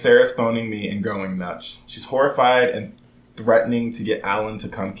 Next thing, Sarah's phoning me and going nuts. She's horrified and threatening to get Alan to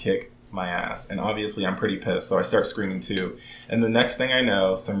come kick my ass. And obviously I'm pretty pissed, so I start screaming too. And the next thing I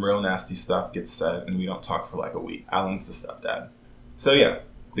know, some real nasty stuff gets said and we don't talk for like a week. Alan's the stepdad. So yeah,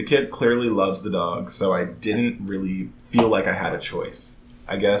 the kid clearly loves the dog, so I didn't really feel like I had a choice.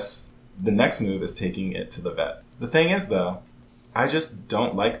 I guess the next move is taking it to the vet. The thing is though, I just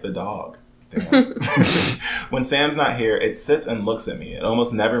don't like the dog. Damn. When Sam's not here, it sits and looks at me. It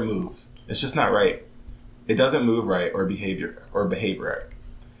almost never moves. It's just not right. It doesn't move right or behave right.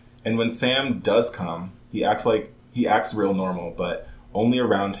 And when Sam does come, he acts real normal, but only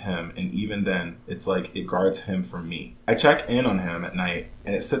around him, and even then, it's like it guards him from me. I check in on him at night,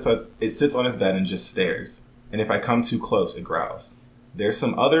 and it sits on his bed and just stares. And if I come too close, it growls. There's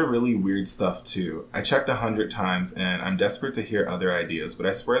some other really weird stuff too. I checked 100 times, and I'm desperate to hear other ideas, but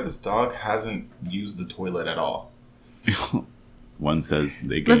I swear this dog hasn't used the toilet at all. One says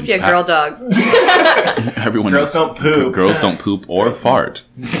they Must be a girl dog. Everyone Girls don't poop. Girls don't poop or fart.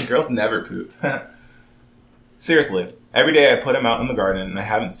 Girls never poop. Seriously, every day I put him out in the garden and I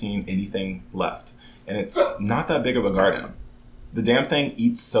haven't seen anything left. And it's not that big of a garden. The damn thing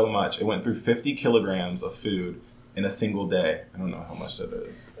eats so much. It went through 50 kilograms of food in a single day. I don't know how much that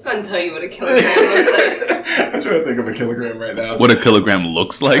is. I couldn't tell you what a kilogram looks like. I'm trying to think of a kilogram right now. What a kilogram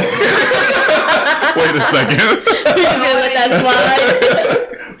looks like? Wait a second. You're gonna let that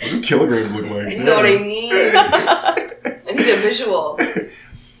slide. What do kilograms look like? You know what I mean? I need a visual.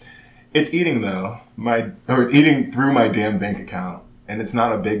 It's eating though. It's eating through my damn bank account. And it's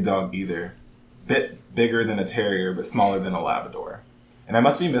not a big dog either. Bit bigger than a terrier, but smaller than a Labrador. And I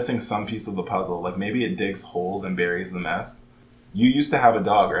must be missing some piece of the puzzle. Like maybe it digs holes and buries the mess. You used to have a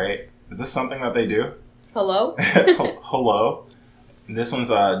dog, right? Is this something that they do? Hello? Hello? This one's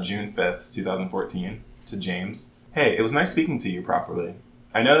June 5th, 2014, to James. Hey, it was nice speaking to you properly.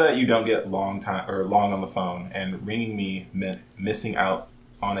 I know that you don't get long on the phone, and ringing me meant missing out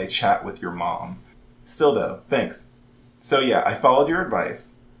on a chat with your mom. Still though, thanks. So yeah, I followed your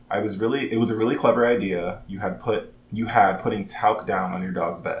advice. It was a really clever idea you had putting talc down on your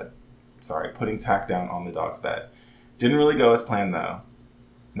dog's bed. Sorry, putting tack down on the dog's bed. Didn't really go as planned though.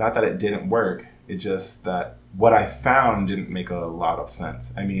 Not that it didn't work, it just that what I found didn't make a lot of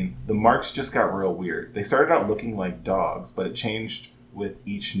sense. I mean, the marks just got real weird. They started out looking like dogs, but it changed with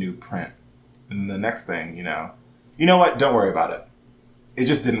each new print. And the next thing, you know what? Don't worry about it. It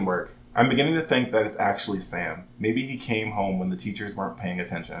just didn't work. I'm beginning to think that it's actually Sam. Maybe he came home when the teachers weren't paying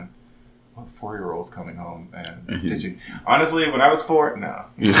attention. What 4-year-old's coming home and teaching? Honestly, when I was 4, no.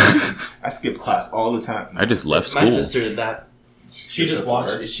 I skipped class all the time. No. I just left school. My sister did that. She just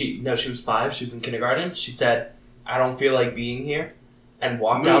watched. work. She was 5. She was in kindergarten. She said, "I don't feel like being here," and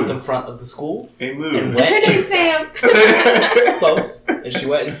walked out the front of the school. Hey, Lou. And What's her went name, Sam? close, and she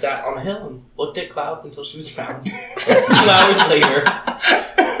went and sat on a hill and looked at clouds until she was found. 2 hours later.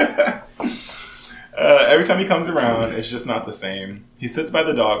 Every time he comes around, it's just not the same. He sits by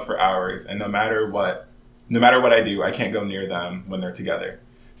the dog for hours, and no matter what I do, I can't go near them when they're together.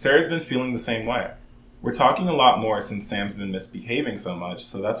 Sarah's been feeling the same way. We're talking a lot more since Sam's been misbehaving so much,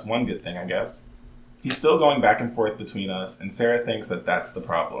 so that's one good thing, I guess. He's still going back and forth between us, and Sarah thinks that that's the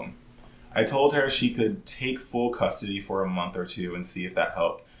problem. I told her she could take full custody for a month or 2 and see if that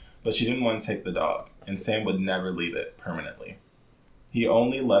helped, but she didn't want to take the dog, and Sam would never leave it permanently. He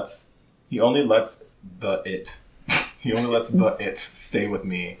only lets the it stay with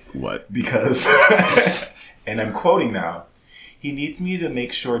me. What? Because, and I'm quoting now, he needs me to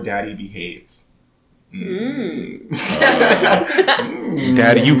make sure daddy behaves.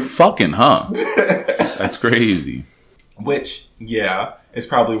 Daddy, you fucking, huh? That's crazy. Which, yeah, is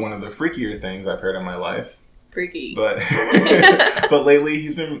probably one of the freakier things I've heard in my life. Freaky. But but lately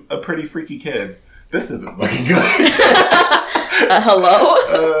he's been a pretty freaky kid. This isn't looking good.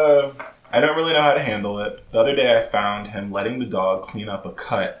 Hello? I don't really know how to handle it. The other day I found him letting the dog clean up a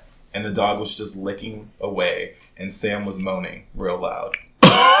cut, and the dog was just licking away, and Sam was moaning real loud.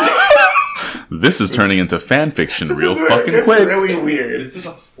 This is turning into fan fiction real It's fucking quick. really weird. This is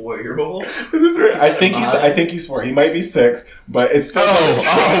a 4-year-old. I think he's 4. He might be 6, but it's still.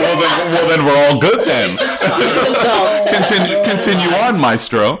 Well then we're all good then. Continue on,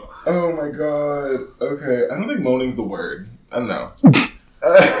 maestro. Oh my god. Okay, I don't think moaning's the word. I don't know.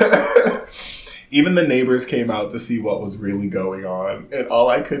 Even the neighbors came out to see what was really going on, and all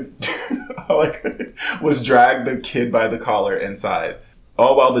I could was drag the kid by the collar inside,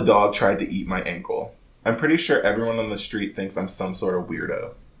 all while the dog tried to eat my ankle. I'm pretty sure everyone on the street thinks I'm some sort of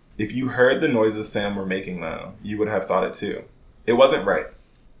weirdo. If you heard the noises Sam were making, though, you would have thought it too. It wasn't right.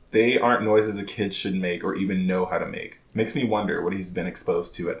 They aren't noises a kid should make or even know how to make. Makes me wonder what he's been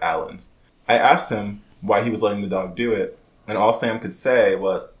exposed to at Allen's. I asked him why he was letting the dog do it, and all Sam could say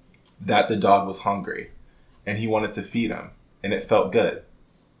was that the dog was hungry, and he wanted to feed him, and it felt good.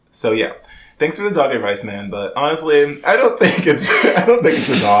 So yeah, thanks for the dog advice, man. But honestly, I don't think it's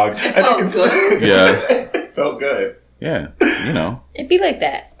a dog. I think it's good. It felt good. Yeah, you know. It'd be like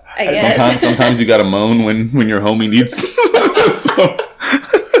that, I guess. Sometimes you gotta moan when your homie needs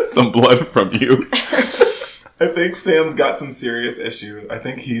some blood from you. I think Sam's got some serious issue. I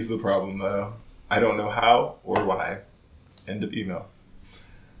think he's the problem, though. I don't know how or why. End of email.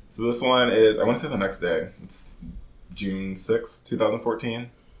 So this one is, I want to say the next day. It's June 6th, 2014.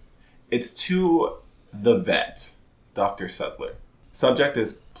 It's to the vet, Dr. Sudler. Subject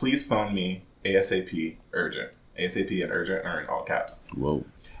is, please phone me ASAP, urgent. ASAP and urgent are in all caps. Whoa.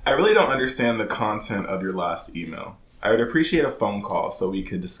 I really don't understand the content of your last email. I would appreciate a phone call so we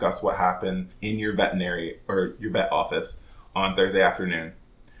could discuss what happened in your veterinary or your vet office on Thursday afternoon.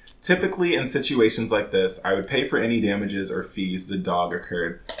 Typically, in situations like this, I would pay for any damages or fees the dog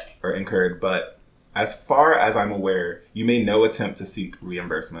incurred, but as far as I'm aware, you made no attempt to seek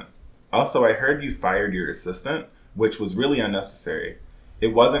reimbursement. Also, I heard you fired your assistant, which was really unnecessary.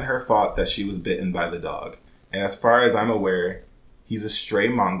 It wasn't her fault that she was bitten by the dog. And as far as I'm aware, he's a stray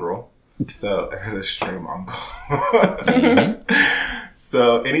mongrel. So, a stray mongrel.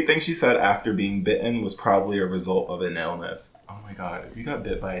 So anything she said after being bitten was probably a result of an illness. Oh my god, if you got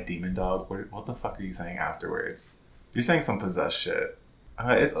bit by a demon dog, what the fuck are you saying afterwards? You're saying some possessed shit.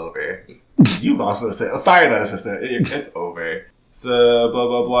 It's over. You lost the assistant. Fire that assistant. It's over. So blah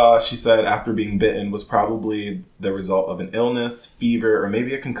blah blah. She said after being bitten was probably the result of an illness, fever, or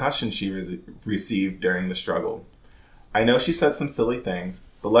maybe a concussion she received during the struggle. I know she said some silly things,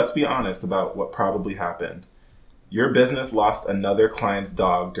 but let's be honest about what probably happened. Your business lost another client's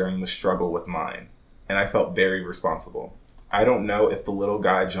dog during the struggle with mine, and I felt very responsible. I don't know if the little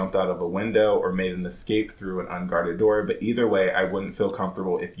guy jumped out of a window or made an escape through an unguarded door, but either way, I wouldn't feel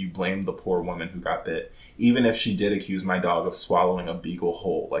comfortable if you blamed the poor woman who got bit, even if she did accuse my dog of swallowing a beagle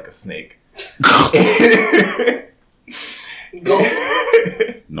whole like a snake.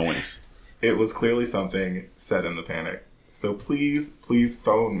 Noise. It was clearly something said in the panic. So please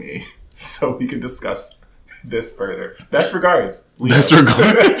phone me so we can discuss this further. Best regards. Leo. Best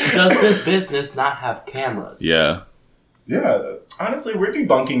regards. Does this business not have cameras? Yeah. Yeah, honestly, we're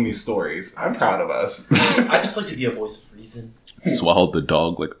debunking these stories. I'm proud of us. I just like to be a voice of reason. Swallowed the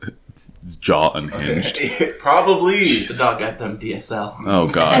dog like its jaw unhinged. Probably. The dog got them DSL. Oh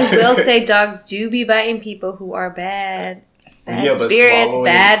god. I will say dogs do be biting people who are bad. Bad Yeah, but spirits,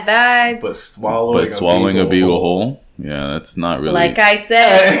 bad vibes. But swallowing a beagle whole? Yeah, that's not really. Like I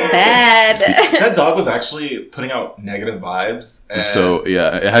said, bad. That dog was actually putting out negative vibes. And So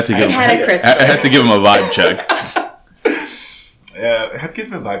yeah, I had to give. had a crystal. I had to give him a vibe check. yeah, I had to give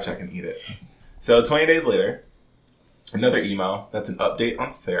him a vibe check and eat it. So 20 days later, another email. That's an update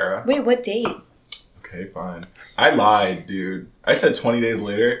on Sarah. Wait, what date? Okay, fine. I lied, dude. I said 20 days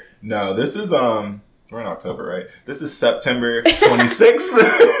later. No, this is we're in October, right? This is September 26th.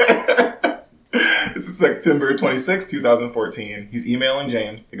 This is September 26th, 2014. He's emailing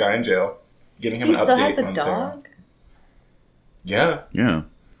James, the guy in jail, giving him He an still update has a on Sarah. dog? Yeah. Yeah,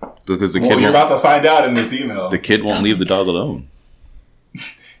 because the Well, kid you're won't, about to find out in this email. the kid won't leave the dog alone.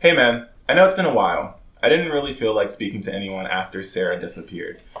 Hey man, I know it's been a while. I didn't really feel like speaking to anyone after Sarah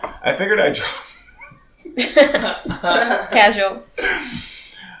disappeared. I figured I'd Casual.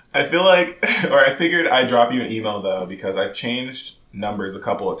 I figured I'd drop you an email though because I've changed numbers a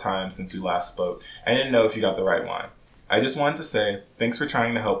couple of times since we last spoke. I didn't know if you got the right one. I just wanted to say thanks for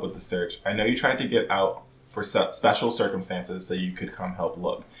trying to help with the search. I know you tried to get out for special circumstances so you could come help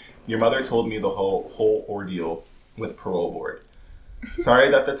look. Your mother told me the whole ordeal with parole board. Sorry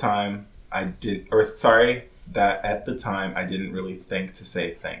that at the time I didn't really think to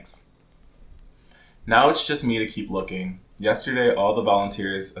say thanks. Now it's just me to keep looking. Yesterday, all the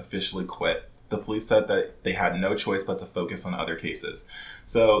volunteers officially quit. The police said that they had no choice but to focus on other cases.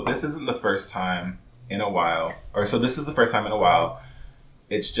 So this isn't the first time in a while.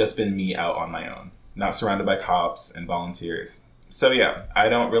 It's just been me out on my own, not surrounded by cops and volunteers. So yeah, I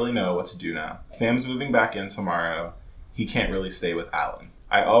don't really know what to do now. Sam's moving back in tomorrow. He can't really stay with Alan.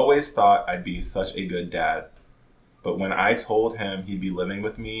 I always thought I'd be such a good dad. But when I told him he'd be living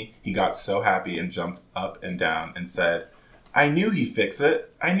with me, he got so happy and jumped up and down and said, I knew he'd fix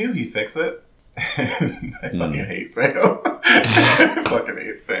it. I knew he'd fix it. I fucking hate Sam. I fucking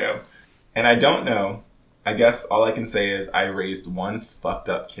hate Sam. And I don't know. I guess all I can say is I raised one fucked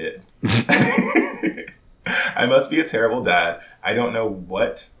up kid. I must be a terrible dad. I don't know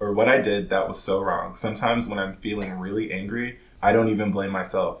what I did that was so wrong. Sometimes when I'm feeling really angry, I don't even blame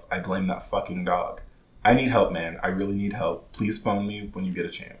myself. I blame that fucking dog. I need help, man. I really need help. Please phone me when you get a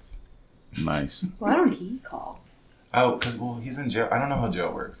chance. Nice. Why don't he call? Oh, because, well, he's in jail. I don't know how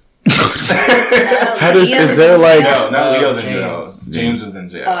jail works. How does, is there like... No, not Leo's in jail. James. James is in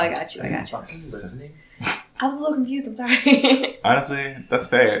jail. Oh, I got you. Fucking listening. I was a little confused. I'm sorry. Honestly, that's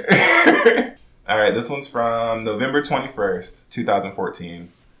fair. All right, this one's from November 21st,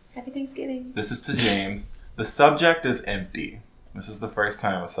 2014. Happy Thanksgiving. This is to James. The subject is empty. This is the first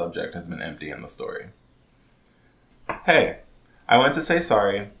time a subject has been empty in the story. Hey, I went to say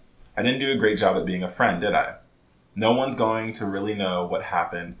sorry. I didn't do a great job at being a friend, did I? No one's going to really know what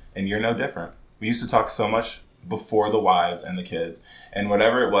happened, and you're no different. We used to talk so much before the wives and the kids, and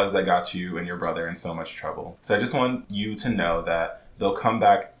whatever it was that got you and your brother in so much trouble. So I just want you to know that they'll come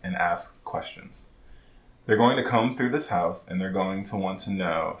back and ask questions. They're going to come through this house, and they're going to want to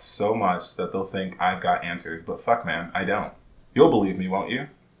know so much that they'll think I've got answers, but fuck, man, I don't. You'll believe me, won't you?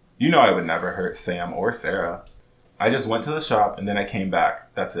 You know I would never hurt Sam or Sarah. I just went to the shop, and then I came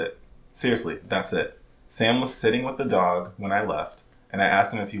back. That's it. Seriously, that's it. Sam was sitting with the dog when I left, and I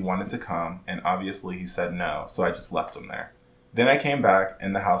asked him if he wanted to come, and obviously he said no, so I just left him there. Then I came back,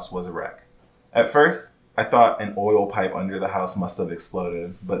 and the house was a wreck. At first, I thought an oil pipe under the house must have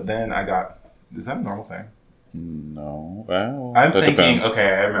exploded, but then I got... Is that a normal thing? No. Well, I'm that thinking... depends. Okay,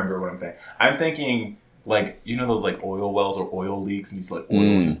 I remember what I'm thinking. I'm thinking, like, you know those, like, oil wells or oil leaks, and you see, like,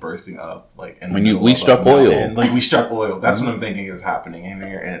 oil just bursting up, like... In the When middle we of, struck like, mountain. oil. Like, we struck oil. That's what I'm thinking is happening in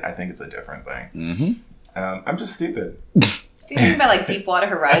here, and I think it's a different thing. Mm-hmm. I'm just stupid. Thinking about like Deepwater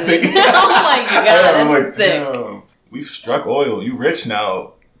Horizon. I think- Oh my god, I'm that's like, sick. damn, we've struck oil. You rich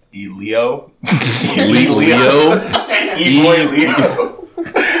now, Elio. Leo. E-boy Leo.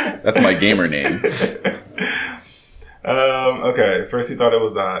 That's my gamer name. Okay, first he thought it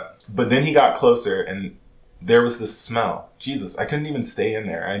was that. But then he got closer and there was this smell. Jesus, I couldn't even stay in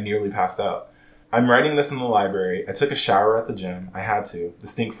there. I nearly passed out. I'm writing this in the library. I took a shower at the gym. I had to. The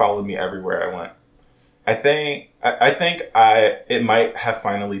stink followed me everywhere I went. I think it might have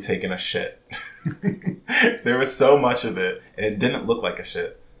finally taken a shit. There was so much of it, and it didn't look like a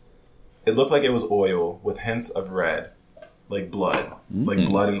shit. It looked like it was oil with hints of red, like blood, like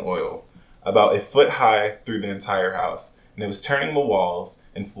blood and oil, about a foot high through the entire house, and it was turning the walls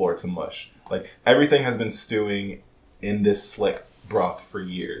and floor to mush. Like everything has been stewing in this slick broth for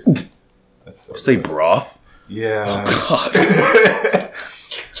years. That's so Say gross. broth? Yeah. Oh, God.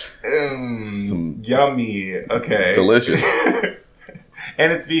 Some Yummy. Okay. delicious.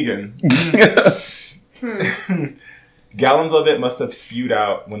 And it's vegan. Gallons of it must have spewed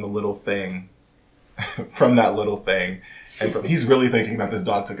out when the little thing, from that little thing, and he's really thinking that this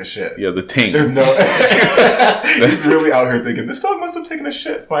dog took a shit. Yeah, the taint. There's no. He's really out here thinking this dog must have taken a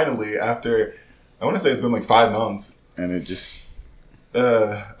shit finally after. I want to say it's been like 5 months. And it just...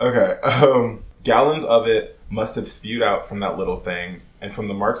 Okay. Gallons of it must have spewed out from that little thing, and from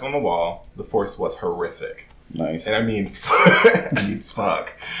the marks on the wall, the force was horrific. Nice. And I mean, fuck. I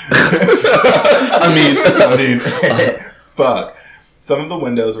mean, Fuck. Some of the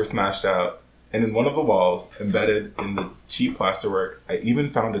windows were smashed out, and in one of the walls, embedded in the cheap plasterwork, I even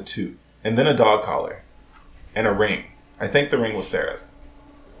found a tooth, and then a dog collar, and a ring. I think the ring was Sarah's.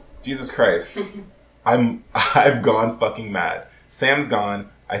 Jesus Christ. I've gone fucking mad. Sam's gone.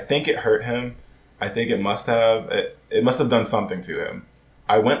 I think it hurt him. I think it must have done something to him.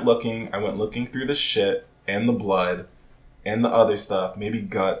 I went looking through the shit and the blood and the other stuff, maybe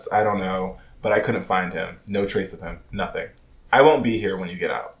guts, I don't know, but I couldn't find him. No trace of him. Nothing. I won't be here when you get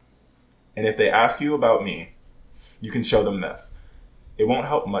out. And if they ask you about me, you can show them this. It won't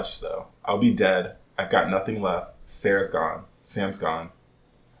help much though. I'll be dead. I've got nothing left. Sarah's gone. Sam's gone.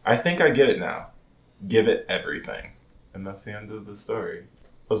 I think I get it now. Give it everything. And that's the end of the story.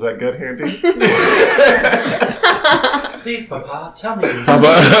 Was that good, Handy? Please, Papa, tell me.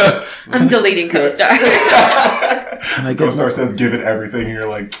 I'm deleting CoStar. Can I get CoStar says give it everything, and you're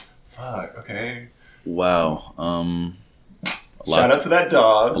like, fuck, okay. Wow. Shout out to that A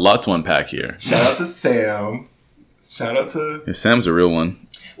dog. lot to unpack here. Shout out to Sam. Shout out to... Yeah, Sam's a real one.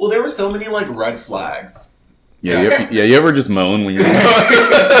 Well, there were so many, like, red flags. Yeah, you ever just moan when you're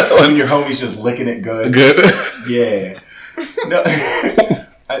When your homie's just licking it good. good? Yeah. No.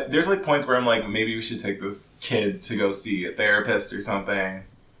 there's like points where I'm like, maybe we should take this kid to go see a therapist or something.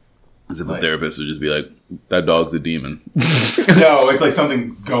 As if Like- a therapist would just be like, that dog's a demon. No, it's like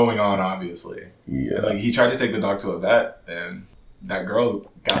something's going on, obviously. Yeah. Like he tried to take the dog to a vet, and that girl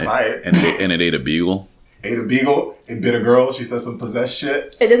got fired. And it ate a beagle. Ate a beagle. It bit a girl. She said some possessed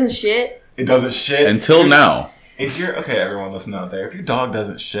shit. It doesn't shit. It doesn't shit. Until now. If you're okay, everyone listening out there, if your dog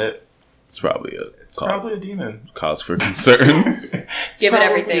doesn't shit, It's probably it's probably a demon. cause for concern. It's Give it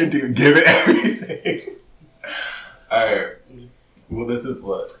probably everything. a demon. Give it everything. All right. Well, this is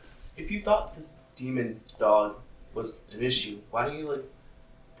what. If you thought this demon dog was an issue, why don't you like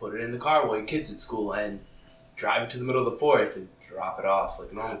put it in the car while your kid's at school and drive it to the middle of the forest and drop it off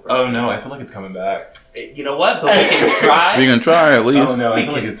like a normal person? Oh no, I feel like it's coming back. You know what? But we can try. We can try at least. Oh no, We I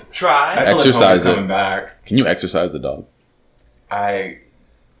feel like can it's. I try. feel like Exercise Homer's it. coming back. Can you exercise the dog? I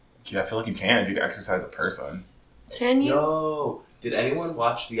feel like you can if you can exercise a person. Can you? Yo, did anyone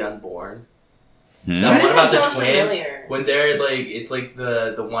watch The Unborn? Hmm? No. Why What does about that the sound twin? familiar? When they're like, it's like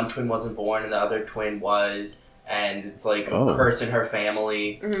the one twin wasn't born and the other twin was, and it's like a Oh. curse in her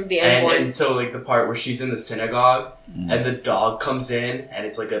family. The unborn. And so like the part where she's in the synagogue Mm. and the dog comes in and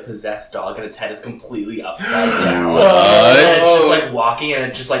it's like a possessed dog and its head is completely upside down. What? And it's just like walking and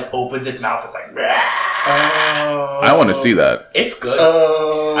it just like opens its mouth. It's like, I want to see that. it's good.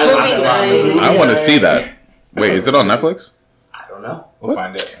 Oh, I laughed a lot. Movie night. I want to see that. Wait, is it on Netflix? I don't know. We'll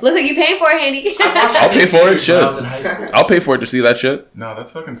find it. Looks like you paying for it, Handy. I'll pay for it, When I was shit. in high school. I'll pay for it to see that shit. No,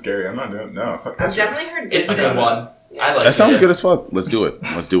 that's fucking scary. I'm not doing. No, fuck that I've shit. definitely heard good It's a things. good one. Yeah. I like That sounds it. good as fuck. Let's do it.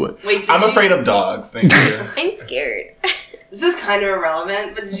 Let's do it. Wait, did I'm you, afraid of dogs. Thank you. I'm scared. This is kind of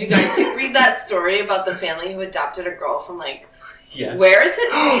irrelevant, but did you guys read that story about the family who adopted a girl from like Yes. where is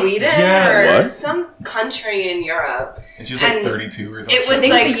it? Sweden Yeah. or What? some country in Europe? And she was like And 32 or something. it I was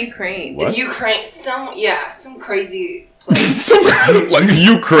think like- the Ukraine. What? Ukraine, some crazy place. Like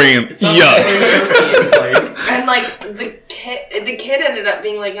Ukraine. It sounds Yeah. like a European place. And like the kid ended up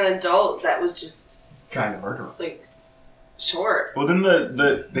being like an adult that was just Trying to murder him. like short. Well, then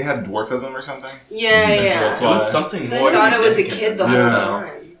they had dwarfism or something. Yeah, And so yeah. that's It was why- something So I more thought it was a significant kid the than whole Yeah. time.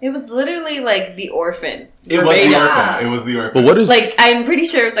 It was literally like The Orphan. It was the Verbatim. orphan. It was the orphan. But what is Like, I'm pretty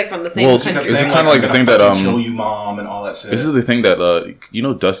sure it's like from the same Well, She country. kept Is it saying, kinda like I'm the gonna thing that, fucking kill you, mom, and all that shit. this is the thing that you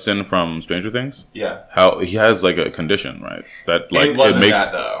know Dustin from Stranger Things? Yeah. How he has like a condition, right? That like it wasn't makes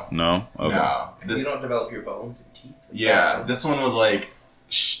that though. no. Okay. No. Because you don't develop your bones and teeth. Yeah, this one was like,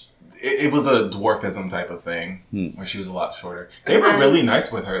 it was a dwarfism type of thing Hmm. where she was a lot shorter. They were really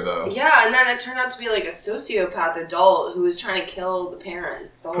nice with her though. Yeah, and then it turned out to be like a sociopath adult who was trying to kill the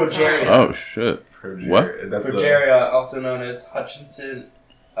parents the whole Progeria. time. Oh shit. What? That's the, Progeria, also known as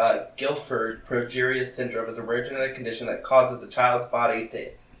Hutchinson-Gilford progeria syndrome, is a rare genetic condition that causes a child's body to...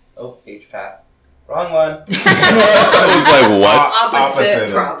 Oh, age pass. Wrong one. I was like, what? Opposite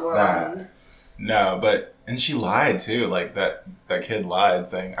of problem. that. No, but and she lied too. Like that kid lied,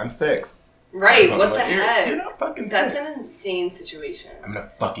 saying, "I'm 6." Right, Something what the like, heck? You're not fucking That's 6. an insane situation. I'm gonna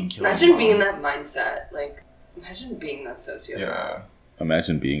fucking kill Imagine you. being in Mom. that mindset. Like, imagine being that sociopath. Yeah.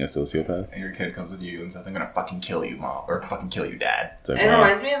 Imagine being a sociopath. And your kid comes with you and says, "I'm gonna fucking kill you, mom," or "fucking kill you, dad." It's like, It wow.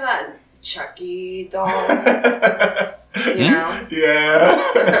 reminds me of that Chucky doll, yeah. you know?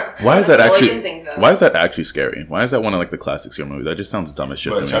 Why is That's that all I actually? can think of. Why is that actually scary? Why is that one of like the classic scary movies? That just sounds dumb as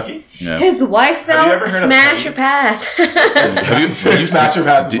shit But to me. Chucky? Yeah. His wife, Have you though, ever heard of smash Peggy? or pass. Have you Smash your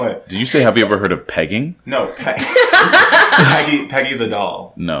pass is did, what? did you say have you ever heard of pegging? No, Peggy the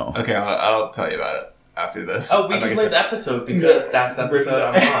doll. No. Okay, I'll tell you about it after this. Oh, we I'm can not play gonna- the episode because that's the episode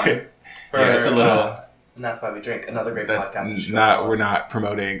I'm on. Yeah, it's a little. And that's why we drink. Another great That's podcast. you should go not. follow. We're not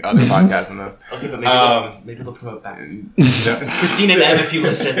promoting other podcasts in this. Okay, but maybe they'll promote back. Christine and Em, if you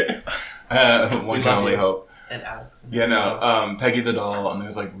listen. One We can love only you. hope. And Alex. And Yeah, no. Alex. Peggy the doll, and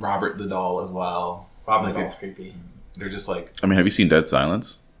there's like Robert the doll as well. Robin like Hood's it's- creepy. They're just like I mean, have you seen Dead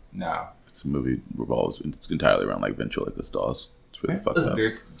Silence? no. It's a movie revolves. It's entirely around like ventriloquist dolls. It's really fucked up.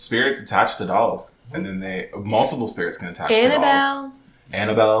 There's spirits attached to dolls, and then multiple spirits can attach to dolls. Annabelle.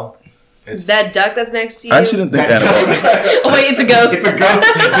 Annabelle. It's That duck that's next to you. I actually didn't think Annabelle. Oh, wait, it's a ghost. It's a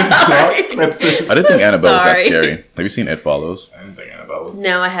ghost. It's this Sorry. duck. That's it. I didn't think Annabelle was that Sorry. scary. Have you seen It Follows? I didn't think Annabelle was.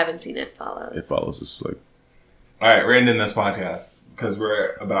 No, I haven't seen It It Follows. Follows is like All right, we're ending this podcast because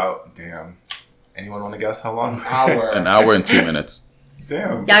we're about. Damn. Anyone want to guess how long? an hour and 2 minutes.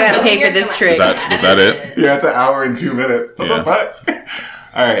 Damn. Y'all gotta So pay you're for this gonna trick. Was that it? Yeah, it's an hour and 2 minutes. What Yeah. the fuck?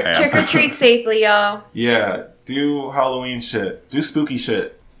 All right. Yeah. Trick or treat safely, y'all. Yeah. Do Halloween shit. Do spooky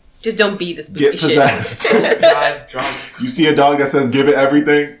shit. Just don't be the spooky Get possessed. Drive drunk. You see a dog that says "Give it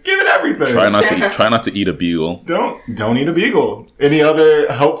everything." Give it everything. Try not to eat a beagle. Don't eat a beagle. Any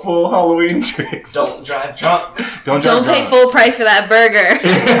other helpful Halloween tricks? Don't drive drunk. Don't Don't pay full price for that burger.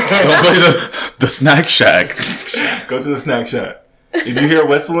 Don't play the snack shack. Go to the snack shack. If you hear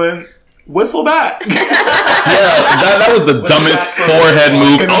whistling, whistle back. Yeah, that was the dumbest back for forehead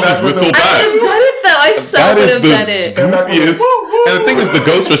move. Give it I'll back just for whistle the- I back. would have done it though. I so That would is have the done it. goofiest. And the thing is, the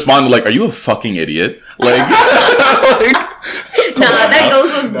ghost responded like, "Are you a fucking idiot?" Like, like Nah, that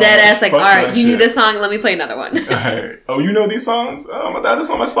ghost was Nah, dead ass. Like, all fuck right, that you knew shit. this song. Let me play another one. Alright. Oh, you know these songs? Oh my god, this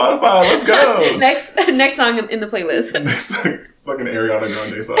on my Spotify. Let's go. next song in the playlist. It's fucking Ariana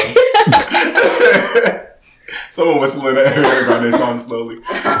Grande song. Someone whistling an Ariana Grande song slowly.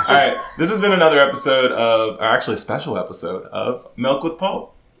 Alright, this has been another episode of, or actually a special episode of Milk with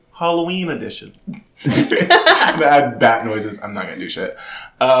Pulp. Halloween edition. I'm gonna add bat noises. I'm not gonna do shit.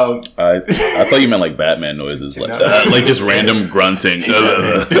 I thought you meant like Batman noises, like like just random grunting.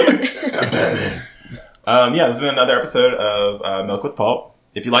 Yeah, this has been another episode of Milk with Pulp.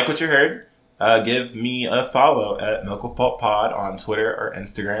 If you like what you heard, give me a follow at Milk with Pulp Pod on Twitter or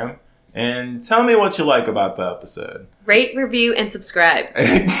Instagram. And tell me what you like about the episode. Rate, review, and subscribe.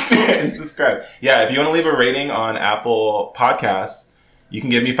 And subscribe. Yeah, if you want to leave a rating on Apple Podcasts, you can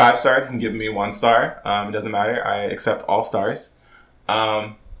give me 5 stars and give me 1 star. It doesn't matter. I accept all stars.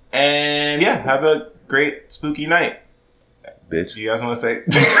 And yeah, have a great spooky night. Bitch. Do you guys want to say?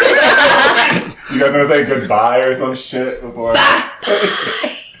 You guys want to say goodbye or some shit before?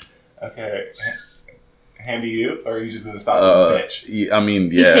 Okay. Handy you, or are you just gonna stop? Bitch. I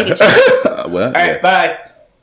mean, He's yeah. taking shots. Well, All right. yeah. Bye.